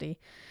tragedy.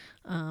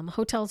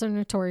 Hotels are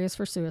notorious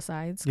for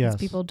suicides because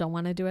people don't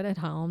want to do it at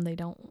home. They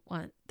don't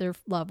want their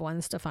loved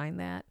ones to find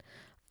that.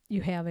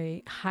 You have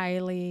a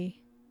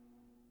highly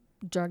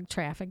drug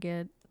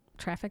trafficked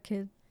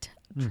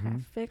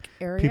traffic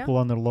area. People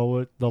on the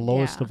lowest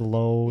Yeah. of the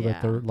low that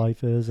Yeah. their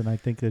life is, and I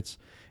think it's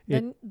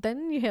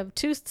Then you have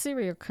 2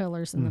 serial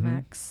killers in the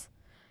mix.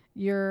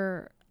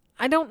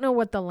 I don't know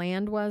what the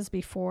land was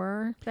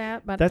before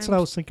that, but that's what I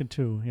was thinking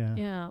too. Yeah.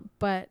 Yeah,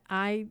 but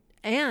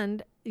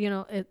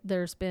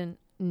there's been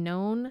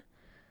known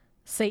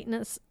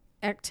Satanist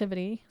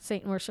activity,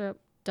 Satan worship,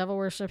 devil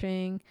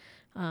worshiping,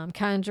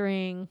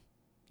 conjuring,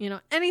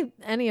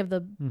 any of the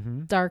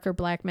darker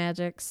black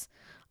magics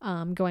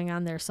going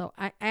on there. So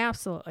I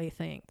absolutely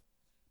think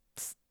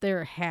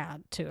there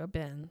had to have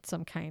been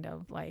some kind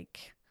of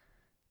like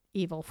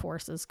evil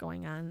forces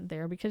going on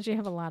there, because you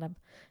have a lot of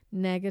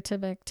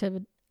negative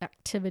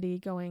activity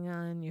going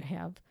on. You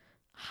have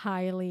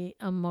highly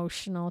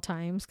emotional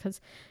times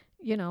because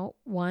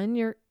one,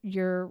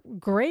 you're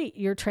great,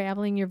 you're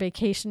traveling, you're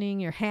vacationing,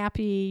 you're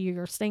happy,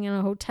 you're staying in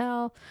a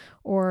hotel,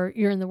 or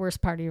you're in the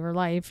worst part of your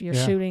life, you're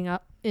shooting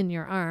up in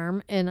your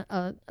arm in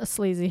a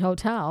sleazy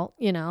hotel,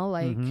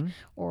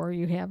 or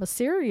you have a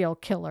serial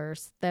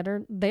killers that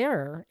are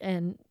there,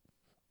 and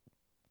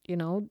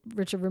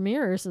Richard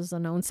Ramirez is a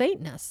known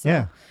Satanist,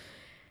 so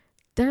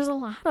there's a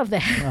lot of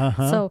that.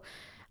 So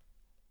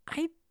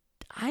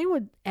I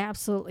would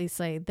absolutely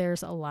say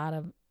there's a lot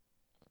of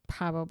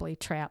probably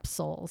trapped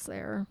souls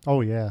there. Oh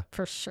yeah,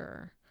 for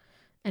sure.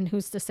 And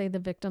who's to say the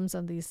victims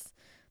of these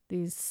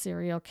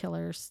serial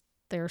killers,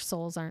 their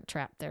souls aren't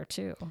trapped there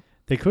too?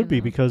 They could be,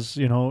 because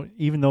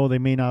even though they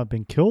may not have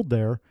been killed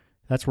there,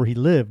 that's where he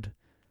lived,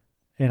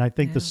 and I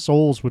think the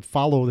souls would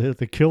follow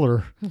the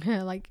killer.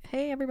 Like,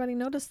 hey, everybody,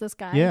 notice this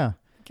guy? Yeah,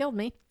 killed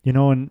me.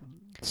 And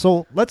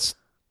so let's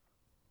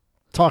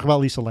talk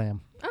about Lisa Lam.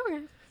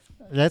 Okay,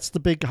 that's the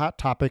big hot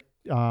topic.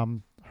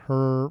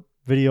 Her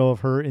video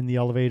of her in the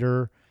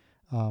elevator.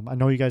 I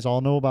know you guys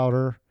all know about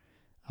her.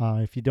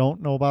 If you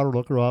don't know about her,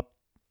 look her up.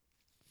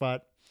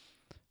 But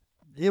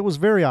it was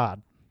very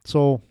odd.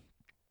 So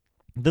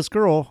this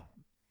girl,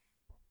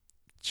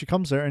 she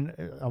comes there, and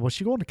was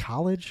she going to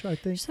college, I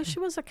think? So she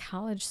was a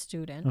college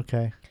student.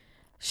 Okay.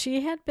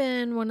 She had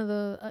been one of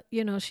the,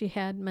 she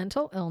had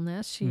mental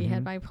illness. She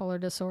had bipolar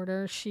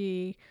disorder.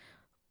 She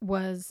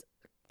was,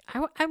 I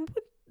would,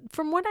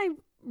 from what I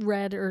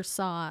read or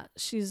saw,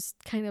 she's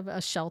kind of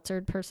a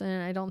sheltered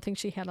person. I don't think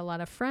she had a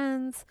lot of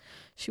friends.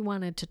 She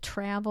wanted to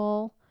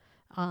travel,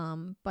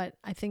 but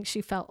I think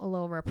she felt a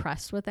little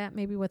repressed with that,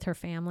 maybe with her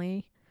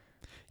family.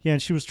 Yeah,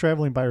 and she was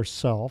traveling by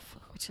herself,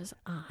 which is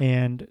odd.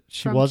 And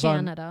she From was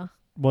Canada.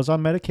 was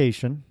on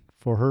medication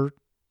for her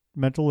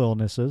mental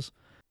illnesses.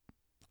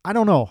 I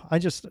don't know.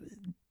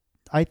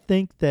 I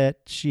think that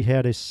she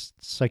had a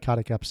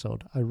psychotic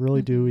episode. I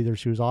really do. Either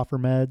she was off her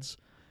meds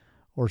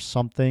or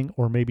something,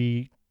 or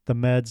maybe the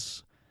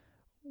meds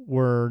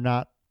were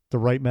not the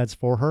right meds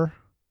for her,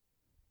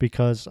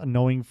 because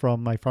knowing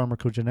from my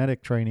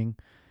pharmacogenetic training,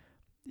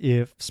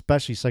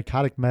 especially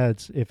psychotic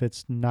meds,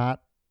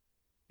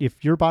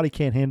 if your body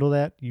can't handle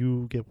that,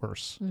 you get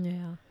worse.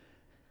 Yeah.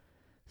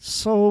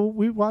 So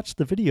we watched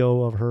the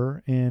video of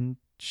her, and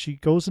she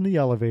goes in the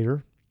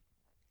elevator.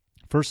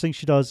 First thing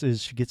she does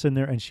is she gets in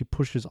there and she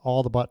pushes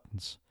all the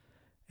buttons.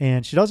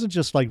 And she doesn't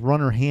just like run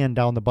her hand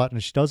down the button.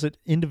 She does it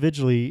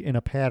individually in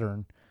a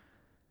pattern.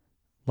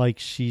 Like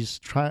she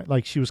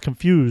was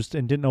confused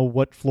and didn't know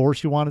what floor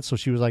she wanted. So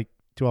she was like,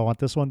 do I want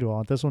this one? Do I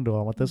want this one? Do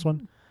I want this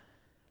one?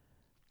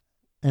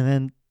 And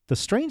then the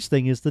strange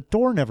thing is the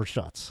door never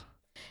shuts.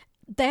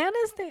 That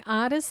is the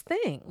oddest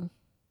thing.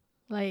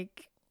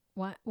 Like,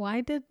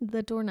 why did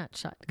the door not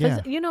shut?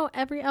 Because,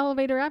 every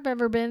elevator I've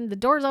ever been, the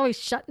door's always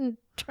shut and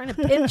trying to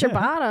pinch your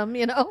bottom,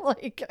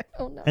 like, I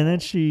don't know. And then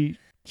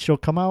she'll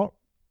come out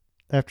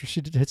after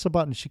she hits a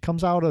button. She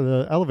comes out of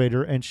the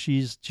elevator and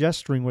she's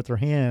gesturing with her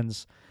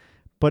hands,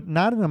 but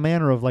not in a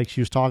manner of like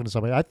she was talking to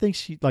somebody. I think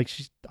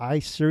I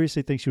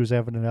seriously think she was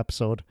having an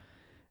episode,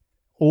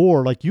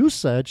 or like you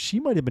said, she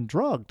might have been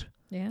drugged.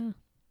 Yeah.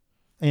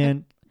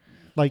 And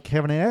like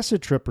having an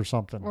acid trip or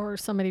something. Or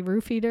somebody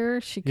roofied her.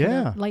 She could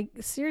have, like,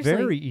 seriously.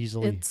 Very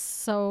easily. It's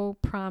so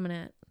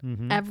prominent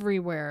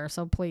everywhere.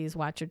 So please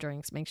watch your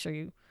drinks. Make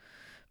sure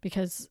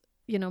because,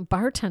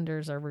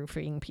 bartenders are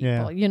roofing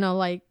people. Yeah.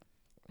 Like,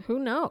 who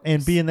knows?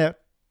 And being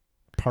that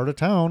part of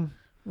town.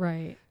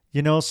 Right.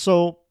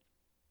 So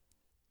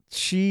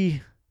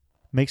she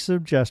makes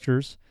some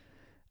gestures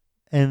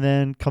and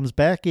then comes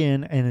back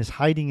in and is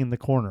hiding in the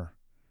corner.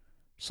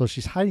 So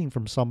she's hiding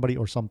from somebody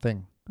or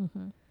something.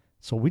 Mm-hmm.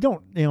 So we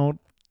don't,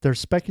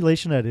 there's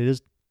speculation that it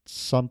is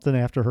something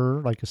after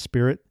her, like a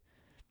spirit,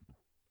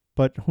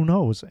 but who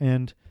knows?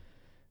 And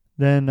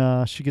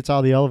then she gets out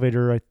of the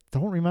elevator. I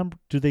don't remember.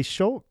 Do they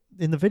show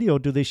in the video?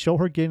 Do they show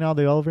her getting out of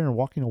the elevator and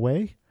walking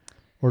away,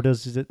 or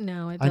does it?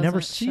 No, it doesn't. I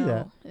never see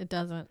that. It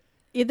doesn't.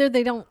 Either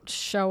they don't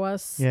show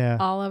us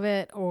all of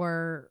it,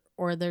 or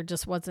there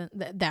just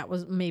wasn't. That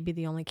was maybe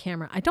the only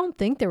camera. I don't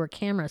think there were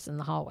cameras in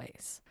the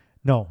hallways.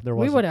 No, there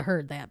wasn't. We would have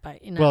heard that,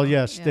 but Well,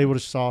 yes, they would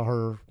have saw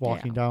her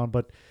walking down,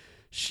 but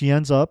she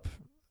ends up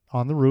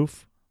on the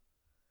roof.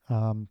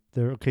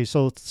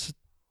 So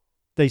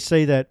they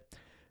say that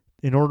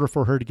in order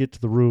for her to get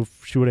to the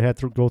roof, she would have had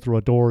to go through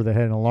a door that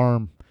had an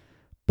alarm.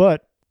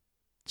 But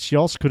she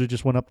also could have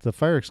just went up the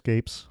fire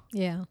escapes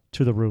Yeah.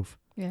 to the roof.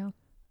 Yeah.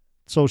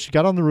 So she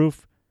got on the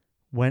roof,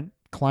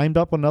 climbed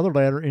up another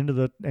ladder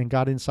and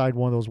got inside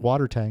one of those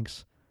water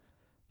tanks.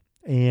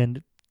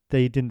 And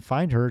they didn't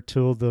find her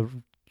till the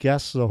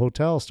guests of the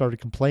hotel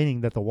started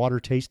complaining that the water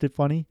tasted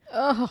funny.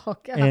 Oh,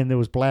 God. And there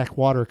was black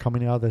water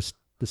coming out of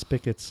the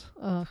spigots.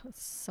 Oh,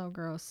 it's so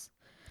gross.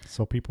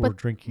 So people were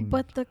drinking.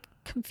 But the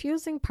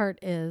confusing part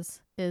is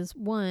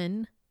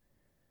one,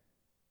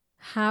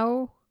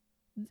 how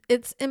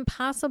it's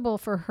impossible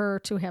for her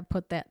to have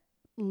put that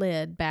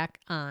lid back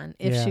on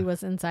if she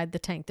was inside the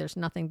tank. There's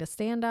nothing to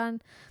stand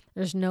on.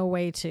 There's no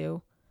way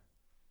to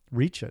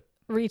reach it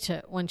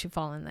once you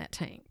fall in that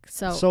tank.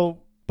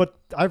 But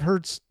I've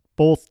heard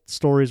both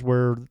stories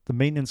where the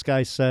maintenance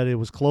guy said it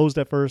was closed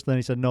at first, then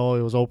he said no,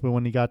 it was open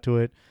when he got to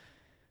it.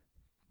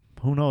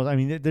 Who knows? I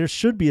mean, there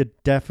should be a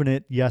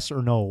definite yes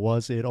or no.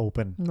 Was it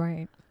open?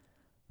 Right.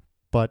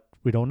 But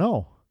we don't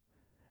know.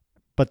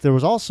 But there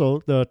was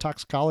also the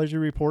toxicology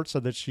report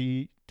said that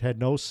she had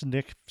no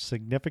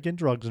significant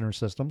drugs in her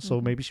system,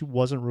 so maybe she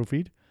wasn't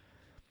roofied.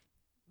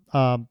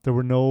 There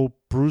were no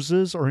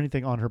bruises or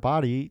anything on her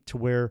body to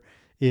where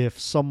if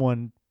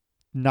someone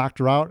knocked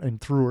her out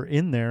and threw her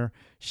in there,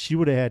 she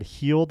would have had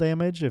heel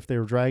damage if they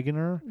were dragging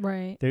her.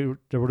 Right. There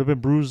would have been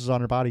bruises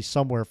on her body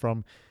somewhere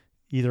from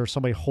either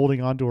somebody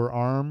holding onto her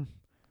arm,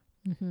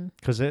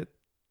 because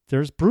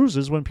there's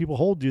bruises when people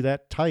hold you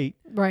that tight.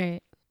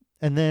 Right.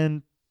 And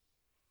then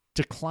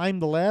to climb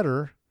the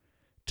ladder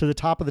to the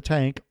top of the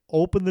tank,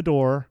 open the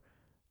door,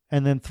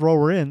 and then throw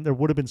her in, there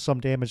would have been some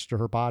damage to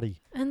her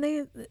body. And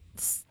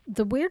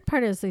the weird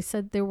part is they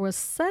said there was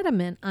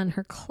sediment on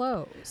her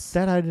clothes.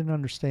 That I didn't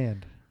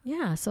understand.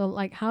 Yeah. So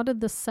like, how did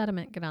the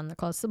sediment get on the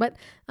clothes? But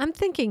I'm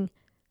thinking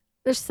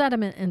there's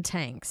sediment in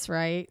tanks,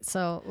 right?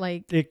 So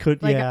like it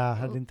could, like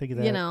I didn't think of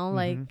that. You know,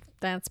 like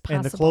that's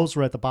possible. And the clothes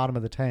were at the bottom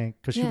of the tank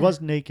because she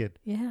was naked.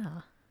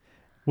 Yeah.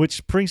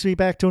 Which brings me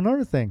back to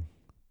another thing.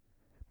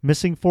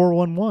 Missing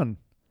 411.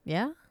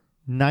 Yeah.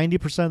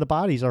 90% of the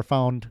bodies are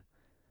found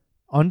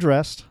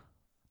undressed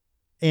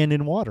and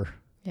in water.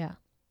 Yeah.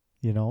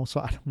 You know,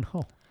 so I don't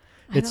know.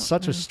 It's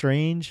such a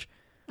strange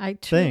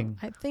thing.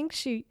 I think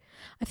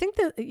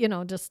that, you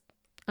know, just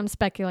I'm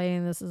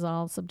speculating, this is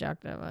all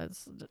subjective.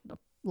 It's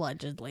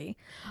allegedly.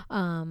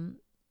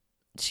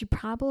 She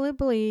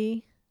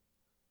probably,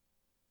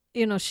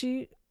 you know,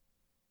 she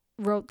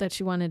wrote that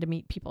she wanted to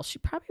meet people. She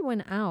probably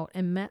went out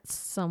and met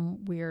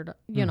some weird,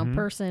 you know,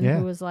 person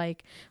who was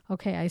like,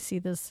 okay, I see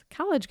this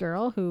college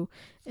girl who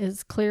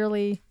is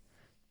clearly,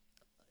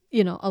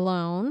 you know,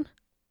 alone,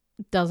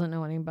 doesn't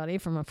know anybody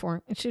from a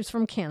foreign, she's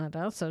from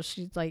Canada. So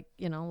she's like,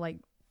 you know, like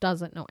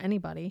doesn't know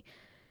anybody.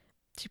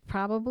 She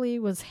probably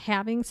was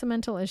having some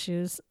mental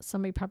issues.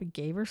 Somebody probably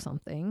gave her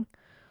something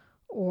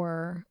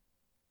or,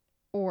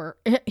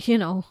 you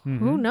know,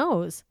 who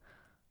knows?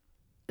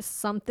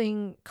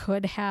 Something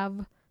could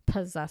have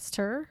possessed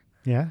her.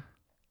 Yeah.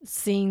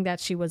 Seeing that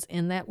she was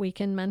in that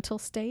weakened mental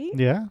state.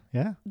 Yeah.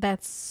 Yeah.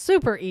 That's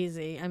super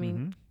easy. I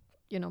mean,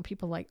 you know,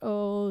 people like,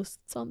 oh,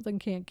 something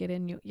can't get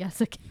in you.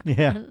 Yes, it can.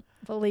 Yeah.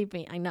 Believe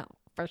me, I know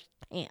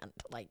firsthand.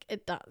 Like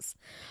it does.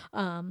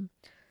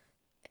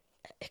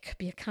 It could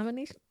be a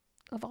combination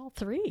of all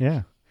three.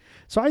 Yeah.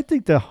 So I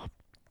think the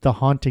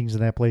hauntings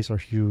in that place are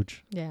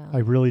huge. Yeah. I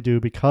really do,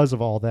 because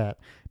of all that,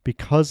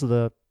 because of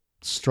the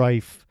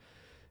strife,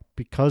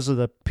 because of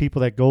the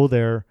people that go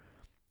there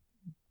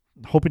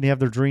hoping to have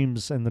their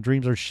dreams and the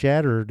dreams are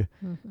shattered.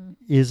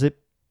 Is it,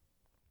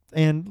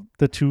 and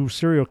the two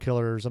serial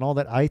killers and all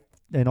that,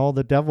 and all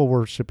the devil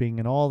worshiping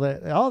and all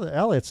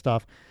that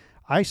stuff.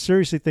 I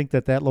seriously think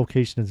that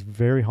location is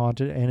very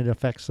haunted, and it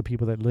affects the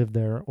people that live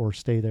there or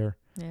stay there.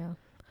 Yeah.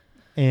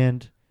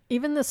 And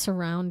even the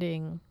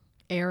surrounding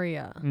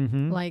area,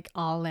 like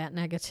all that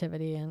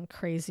negativity and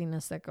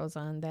craziness that goes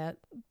on, that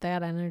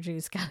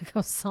energy's got to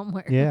go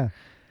somewhere. Yeah.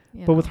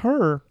 But with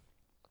her,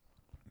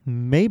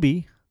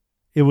 maybe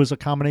it was a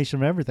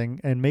combination of everything.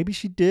 And maybe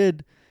she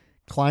did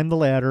climb the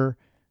ladder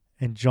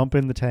and jump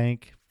in the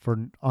tank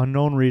for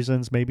unknown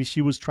reasons. Maybe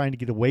she was trying to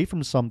get away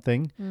from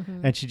something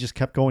and she just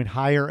kept going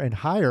higher and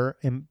higher.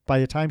 And by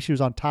the time she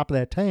was on top of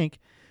that tank,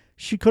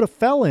 she could have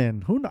fell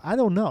in. I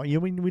don't know.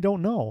 We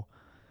don't know.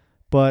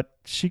 But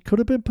she could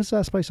have been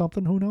possessed by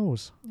something. Who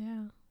knows?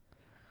 Yeah.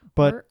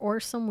 But or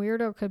some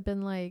weirdo could have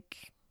been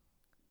like,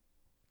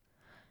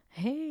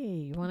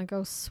 hey, you want to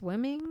go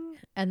swimming?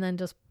 And then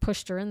just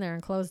pushed her in there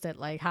and closed it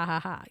like, ha, ha,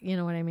 ha. You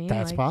know what I mean?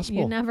 That's like,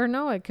 possible. You never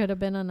know. It could have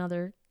been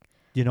another.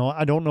 You know,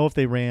 I don't know if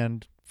they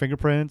ran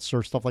fingerprints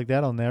or stuff like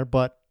that on there,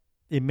 but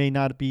it may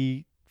not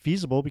be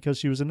feasible because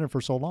she was in there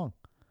for so long.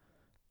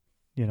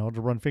 You know,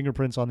 to run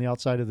fingerprints on the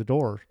outside of the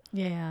door.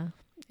 Yeah.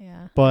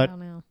 Yeah. But I don't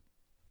know.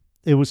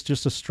 It was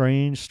just a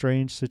strange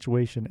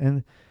situation.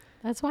 And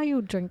that's why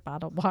you drink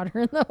bottled water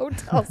in the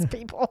hotels,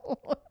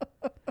 people.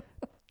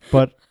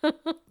 But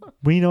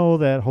we know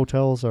that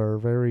hotels are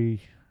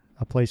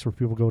a place where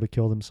people go to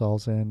kill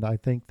themselves. And I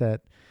think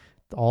that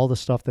all the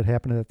stuff that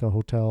happened at the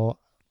hotel,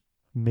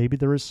 maybe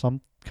there is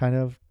some kind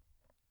of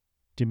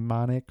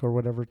demonic or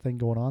whatever thing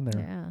going on there.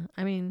 Yeah.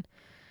 I mean,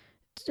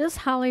 just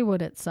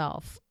Hollywood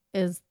itself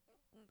is,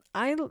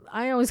 I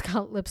always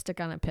call it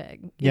lipstick on a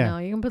pig. You know,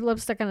 you can put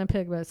lipstick on a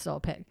pig, but it's still a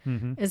pig.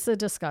 Mm-hmm. It's a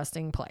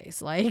disgusting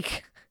place.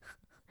 Like,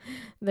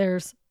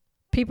 there's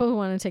people who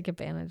want to take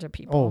advantage of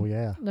people. Oh,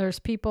 yeah. There's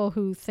people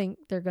who think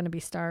they're going to be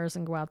stars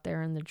and go out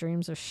there and their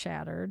dreams are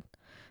shattered.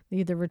 They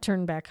either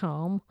return back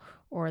home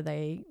or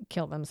they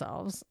kill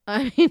themselves.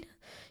 I mean,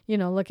 you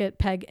know, look at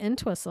Peg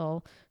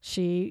Entwistle.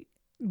 She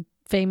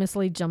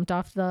famously jumped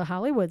off the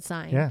Hollywood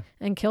sign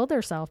and killed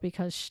herself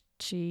because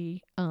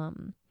she,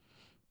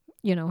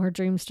 you know, her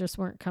dreams just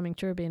weren't coming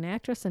true of being an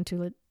actress. And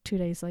 2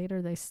 days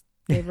later, they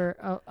gave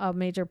her a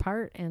major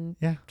part and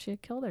she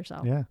had killed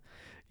herself. Yeah.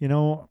 You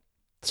know,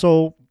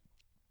 so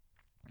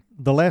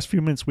the last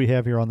few minutes we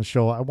have here on the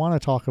show, I want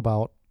to talk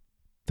about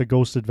the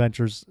Ghost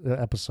Adventures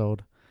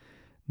episode.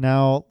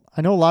 Now,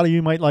 I know a lot of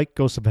you might like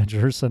Ghost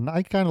Adventures, and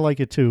I kind of like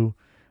it too,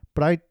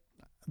 but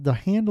the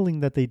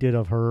handling that they did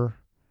of her,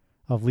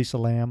 of Lisa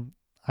Lam,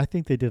 I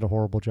think they did a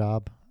horrible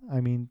job.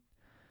 I mean,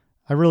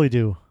 I really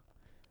do.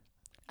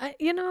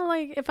 You know,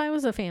 like, if I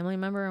was a family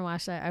member and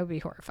watched that, I would be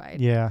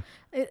horrified. Yeah.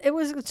 It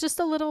was just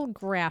a little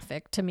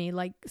graphic to me,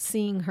 like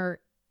seeing her,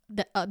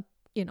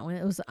 you know, and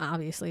it was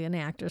obviously an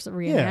actress, a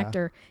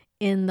reenactor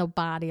in the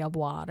body of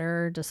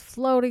water, just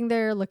floating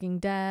there, looking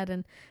dead.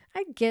 And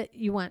I get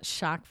you want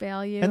shock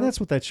value. And that's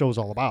what that show's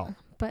all about.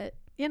 But,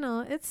 you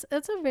know, it's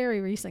a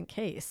very recent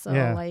case. So,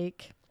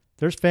 like...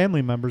 There's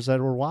family members that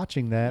were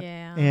watching that.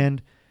 Yeah.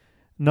 And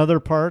another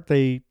part,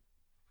 I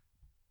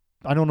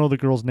don't know the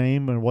girl's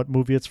name and what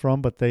movie it's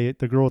from, but the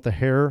girl with the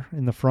hair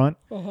in the front,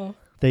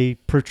 they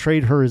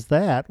portrayed her as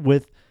that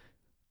with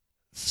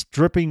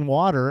dripping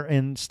water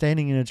and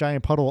standing in a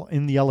giant puddle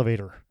in the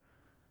elevator.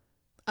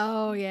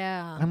 Oh,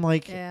 yeah. I'm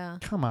like,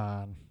 come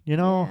on, you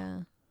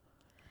know?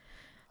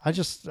 Yeah.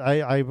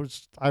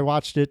 I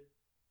watched it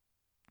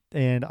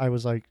and I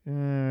was like, they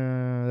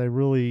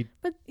really...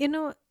 But, you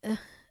know,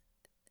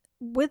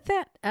 with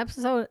that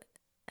episode,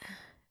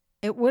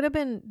 it would have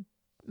been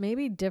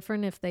maybe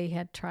different if they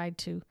had tried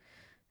to,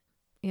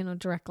 you know,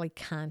 directly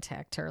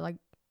contact her. Like,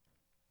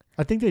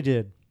 I think they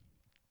did.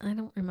 I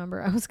don't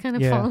remember. I was kind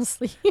of falling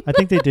asleep. I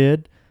think they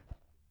did,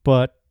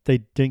 but they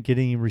didn't get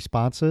any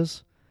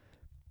responses.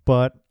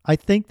 But I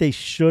think they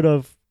should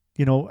have,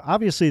 you know,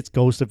 obviously it's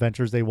Ghost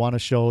Adventures. They want to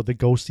show the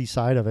ghosty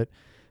side of it.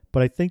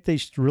 But I think they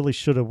really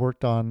should have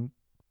worked on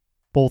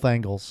both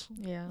angles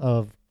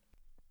of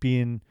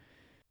being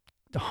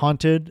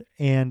haunted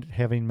and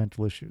having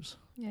mental issues.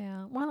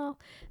 Yeah. Well,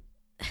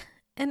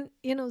 and,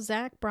 you know,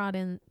 Zach brought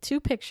in 2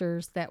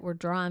 pictures that were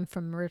drawn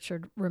from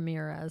Richard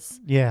Ramirez.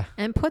 Yeah.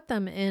 And put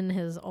them in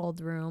his old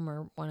room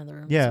or one of the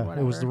rooms. Yeah, or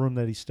whatever. it was the room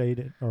that he stayed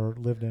in or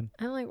lived in.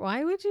 I'm like,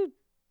 why would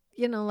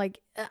you know, like,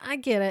 I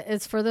get it.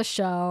 It's for the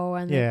show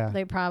and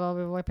they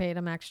probably paid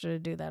him extra to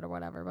do that or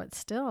whatever. But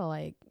still,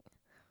 like,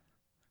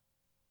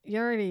 you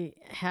already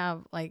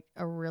have, like,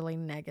 a really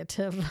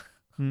negative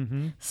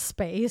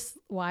space.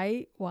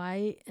 Why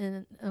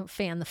and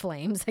fan the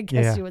flames, I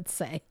guess you would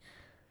say.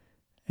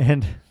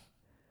 And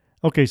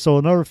okay, so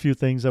another few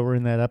things that were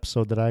in that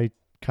episode that I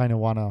kind of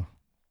want to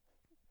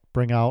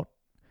bring out.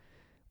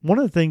 One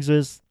of the things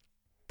is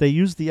they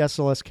used the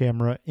SLS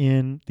camera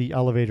in the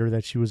elevator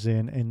that she was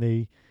in, and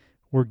they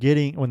were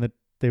getting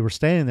they were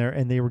standing there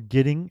and they were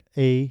getting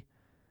a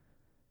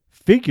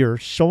figure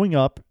showing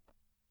up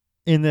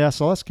in the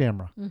SLS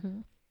camera. Mm-hmm.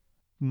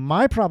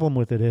 My problem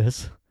with it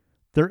is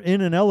they're in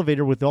an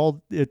elevator with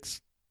all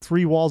its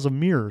 3 walls of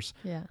mirrors.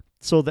 Yeah.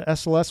 So the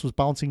SLS was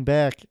bouncing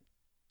back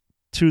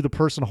to the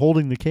person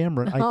holding the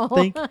camera. I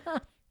think,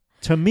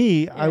 to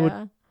me, I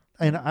would,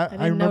 and I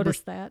didn't notice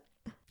that.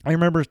 I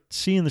remember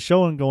seeing the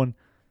show and going,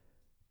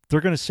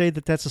 they're going to say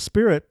that that's a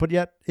spirit, but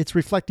yet it's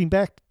reflecting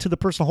back to the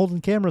person holding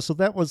the camera. So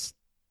that was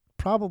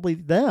probably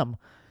them.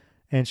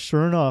 And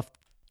sure enough,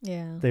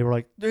 they were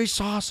like, they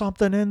saw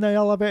something in the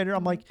elevator.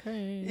 I'm like,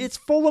 it's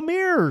full of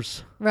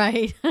mirrors.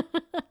 Right.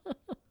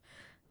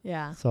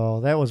 Yeah.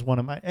 So that was one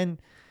of my, and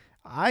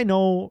I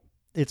know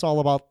it's all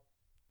about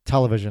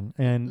television,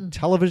 and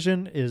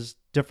television is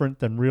different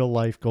than real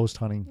life ghost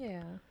hunting.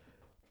 Yeah.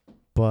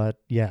 But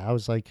yeah, I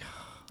was like,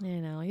 you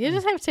know, you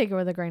just have to take it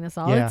with a grain of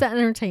salt. It's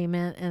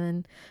entertainment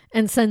and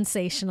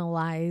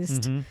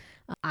sensationalized.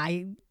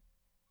 I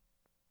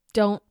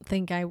don't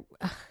think I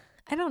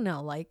don't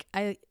know. Like,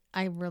 I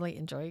really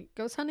enjoy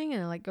ghost hunting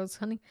and I like ghost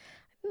hunting.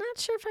 I'm not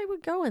sure if I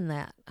would go in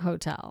that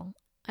hotel.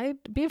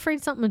 I'd be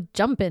afraid something would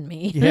jump in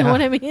me. You know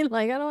what I mean?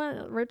 Like, I don't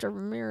want Richard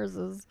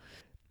Ramirez's.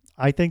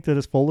 I think that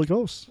it's full of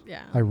ghosts.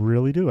 Yeah. I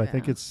really do. I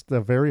think it's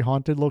a very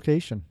haunted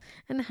location.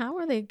 And how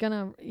are they going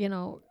to, you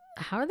know,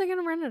 how are they going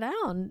to rent it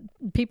out? And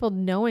people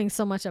knowing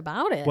so much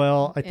about it.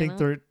 Well, I think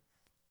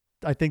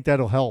I think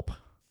that'll help.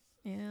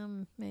 Yeah,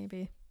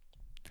 maybe.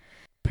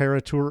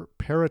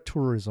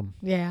 Paratourism.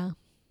 Yeah.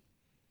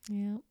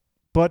 Yeah.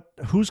 But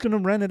who's going to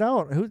rent it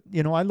out?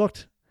 I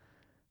looked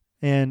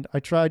and I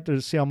tried to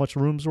see how much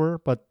rooms were,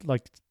 but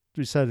like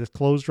we said, it's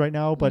closed right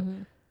now. But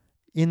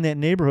in that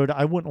neighborhood,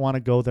 I wouldn't want to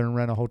go there and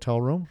rent a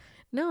hotel room.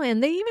 No,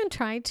 and they even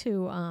tried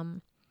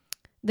to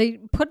they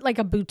put like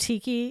a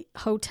boutique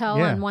hotel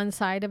Yeah. on one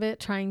side of it,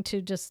 trying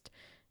to just,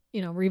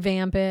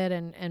 revamp it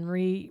and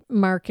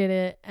remarket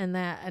it and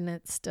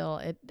it's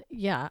still,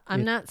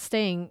 I'm not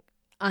staying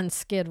on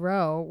Skid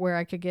Row where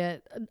I could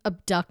get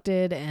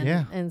abducted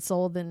and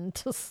sold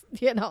into,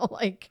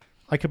 like.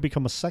 I could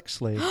become a sex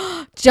slave.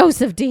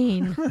 Joseph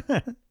Dean.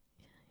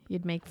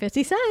 You'd make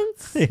 50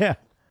 cents. Yeah.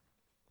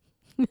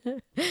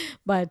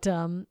 But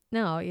no,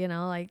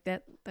 like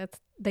that's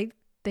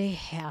they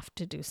have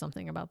to do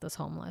something about this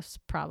homeless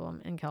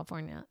problem in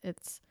California.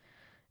 It's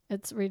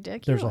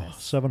ridiculous. There's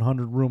a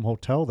 700-room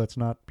hotel that's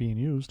not being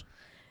used.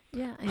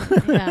 Yeah,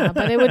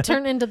 but it would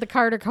turn into the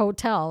Carter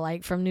Hotel,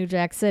 like from New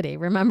Jack City.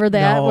 Remember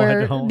that, No,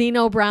 where I don't.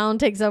 Nino Brown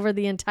takes over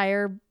the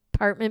entire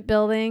apartment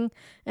building,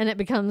 and it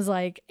becomes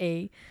like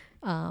a,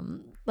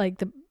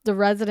 like the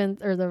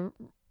residents or the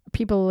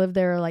people who live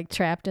there are like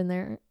trapped in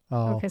there.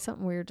 Oh. Okay,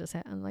 something weird just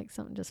happened. Like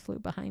something just flew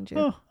behind you.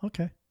 Oh,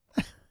 okay.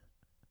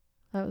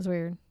 That was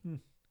weird. Hmm.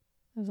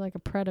 It was like a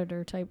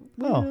predator type.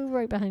 Oh. Woo,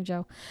 right behind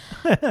Joe.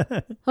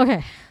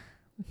 Okay,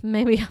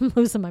 maybe I'm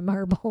losing my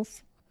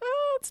marbles.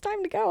 Oh, it's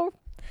time to go.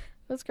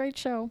 It was a great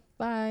show.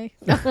 Bye.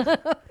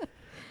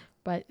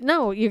 But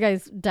no, you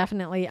guys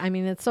definitely. I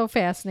mean, it's so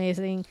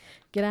fascinating.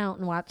 Get out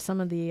and watch some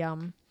of the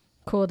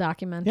cool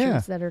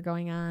documentaries that are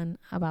going on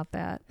about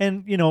that.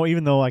 And,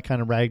 even though I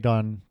kind of ragged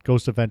on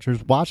Ghost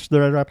Adventures, watch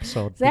their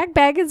episode. Zach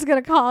Bagans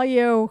going to call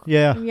you.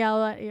 Yeah. And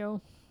yell at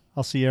you.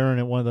 I'll see Aaron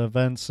at one of the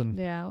events and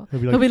Yeah.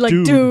 he'll be like,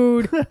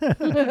 dude.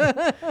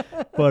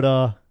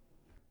 But,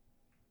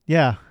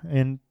 yeah.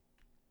 And,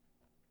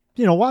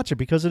 watch it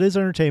because it is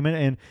entertainment.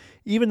 And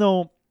even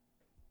though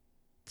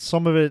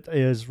some of it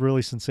is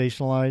really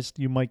sensationalized,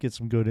 you might get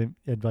some good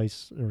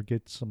advice or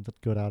get something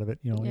good out of it.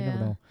 You never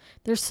know.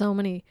 There's so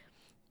many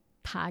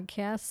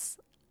podcasts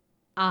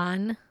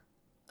on,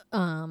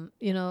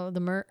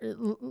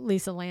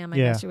 Lisa Lamb, I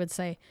guess you would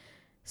say.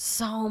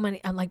 So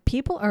many. I'm like,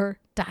 people are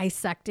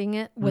dissecting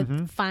it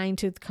with fine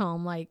tooth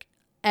comb. Like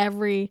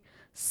every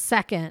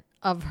second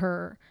of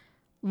her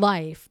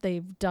life,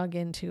 they've dug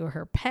into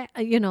her past.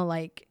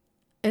 Like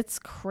it's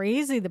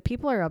crazy. The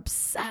people are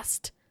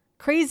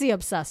crazy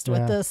obsessed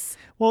with this.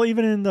 Well,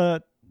 even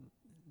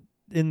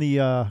in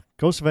the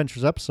Ghost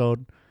Adventures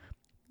episode,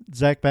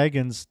 Zach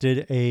Bagans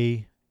did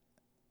a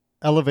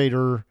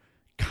elevator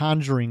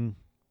conjuring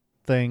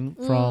thing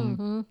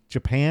from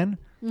Japan.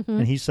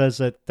 And he says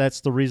that that's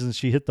the reason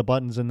she hit the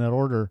buttons in that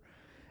order.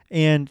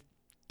 And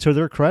to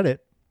their credit,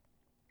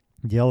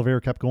 the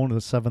elevator kept going to the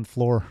 7th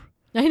floor.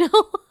 I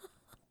know.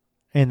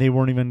 And they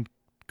weren't even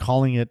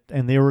calling it.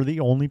 And they were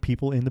the only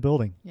people in the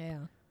building.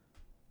 Yeah.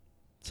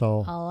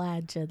 So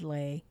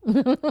allegedly.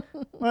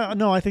 Well,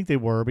 no, I think they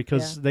were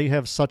because they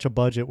have such a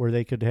budget where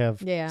they could have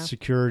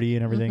security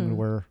and everything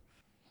where.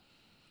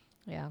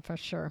 Yeah, for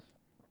sure.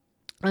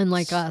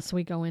 Unlike us,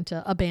 we go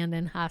into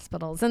abandoned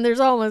hospitals and there's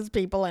always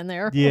people in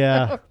there.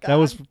 Yeah, that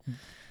was,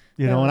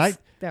 that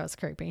was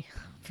creepy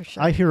for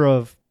sure. I hear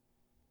of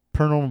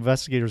paranormal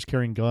investigators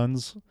carrying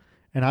guns,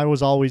 and I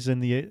was always I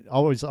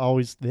was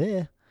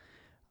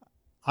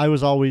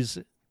always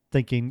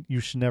thinking you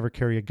should never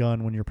carry a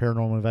gun when you're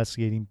paranormal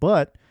investigating,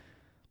 but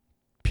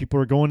people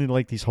are going into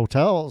like these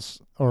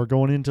hotels or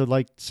going into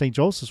like St.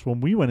 Joseph's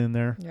when we went in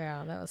there.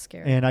 Yeah, that was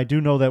scary. And I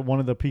do know that one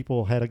of the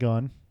people had a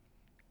gun.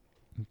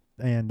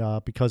 And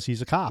because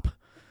he's a cop.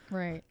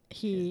 Right.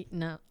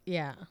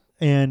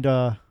 And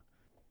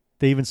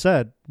they even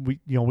said, we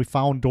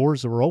found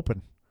doors that were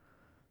open.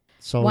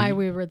 So while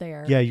we were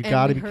there. Yeah, you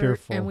got to be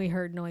careful. And we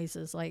heard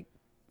noises like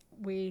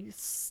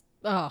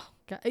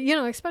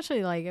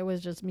especially like it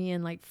was just me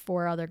and like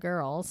 4 other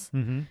girls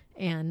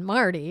and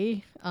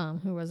Marty,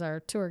 who was our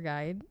tour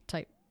guide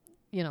type,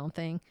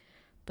 thing.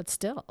 But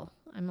still,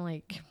 I'm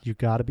like. You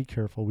got to be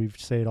careful. We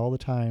say it all the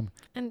time.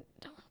 And,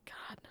 oh,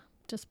 God,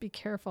 just be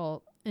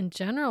careful. In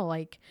general,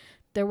 like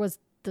there was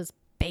this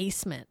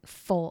basement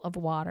full of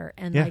water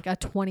and like a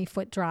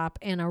 20-foot drop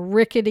and a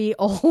rickety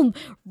old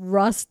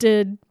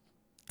rusted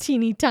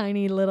teeny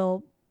tiny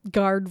little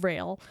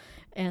guardrail.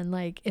 And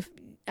like, if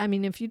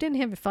you didn't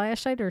have a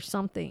flashlight or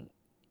something,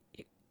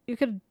 you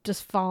could have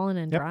just fallen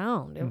and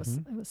drowned. It was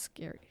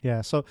scary. Yeah.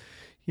 So,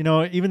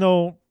 even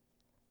though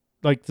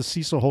like the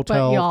Cecil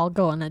Hotel, but y'all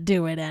going to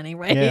do it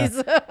anyways.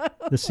 Yeah,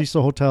 the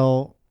Cecil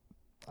Hotel,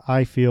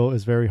 I feel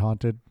is very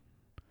haunted.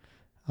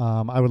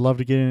 I would love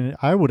to get in.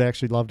 I would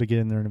actually love to get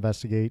in there and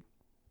investigate,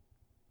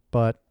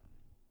 but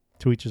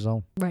to each his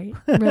own. Right.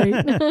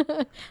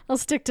 I'll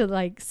stick to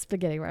like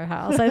Spaghetti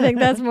Warehouse. I think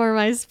that's more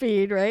my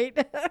speed, right?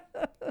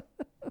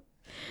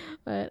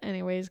 But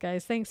anyways,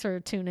 guys, thanks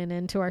for tuning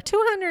in to our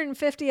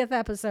 250th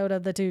episode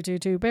of the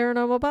 222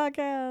 Paranormal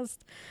Podcast.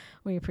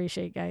 We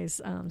appreciate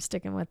guys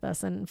sticking with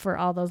us, and for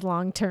all those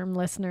long-term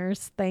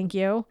listeners, thank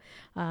you.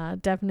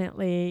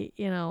 Definitely,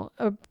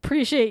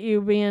 appreciate you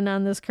being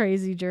on this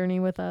crazy journey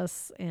with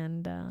us,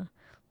 and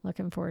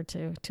looking forward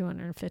to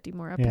 250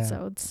 more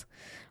episodes.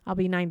 I'll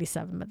be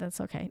 97, but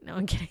that's okay. No,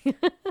 I'm kidding.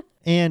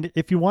 And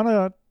if you want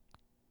to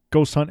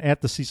ghost hunt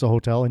at the Cecil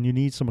Hotel and you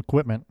need some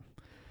equipment,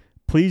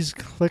 please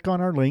click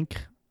on our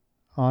link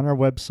on our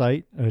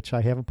website, which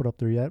I haven't put up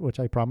there yet, which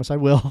I promise I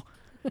will.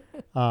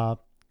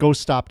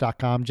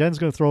 GhostStop.com. Jen's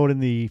going to throw it in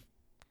the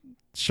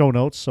show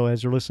notes. So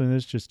as you're listening to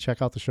this, just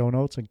check out the show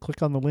notes and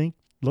click on the link.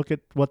 Look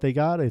at what they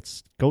got.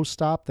 It's Ghost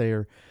Stop.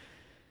 They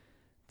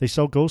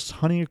sell ghost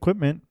hunting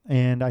equipment,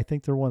 and I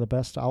think they're one of the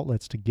best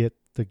outlets to get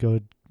the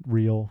good,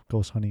 real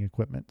ghost hunting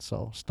equipment.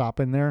 So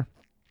stop in there,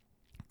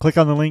 click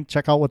on the link,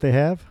 check out what they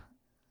have,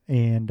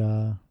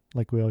 and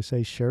like we always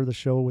say, share the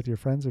show with your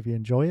friends if you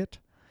enjoy it.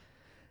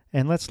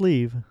 And let's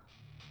leave,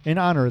 in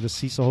honor of the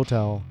Cecil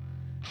Hotel,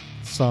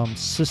 some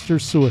Sister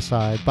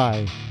Suicide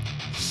by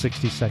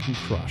 60 Second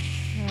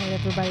Crush. All right,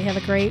 everybody, have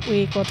a great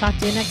week. We'll talk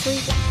to you next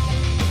week.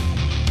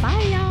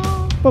 Bye,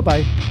 y'all.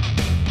 Bye-bye.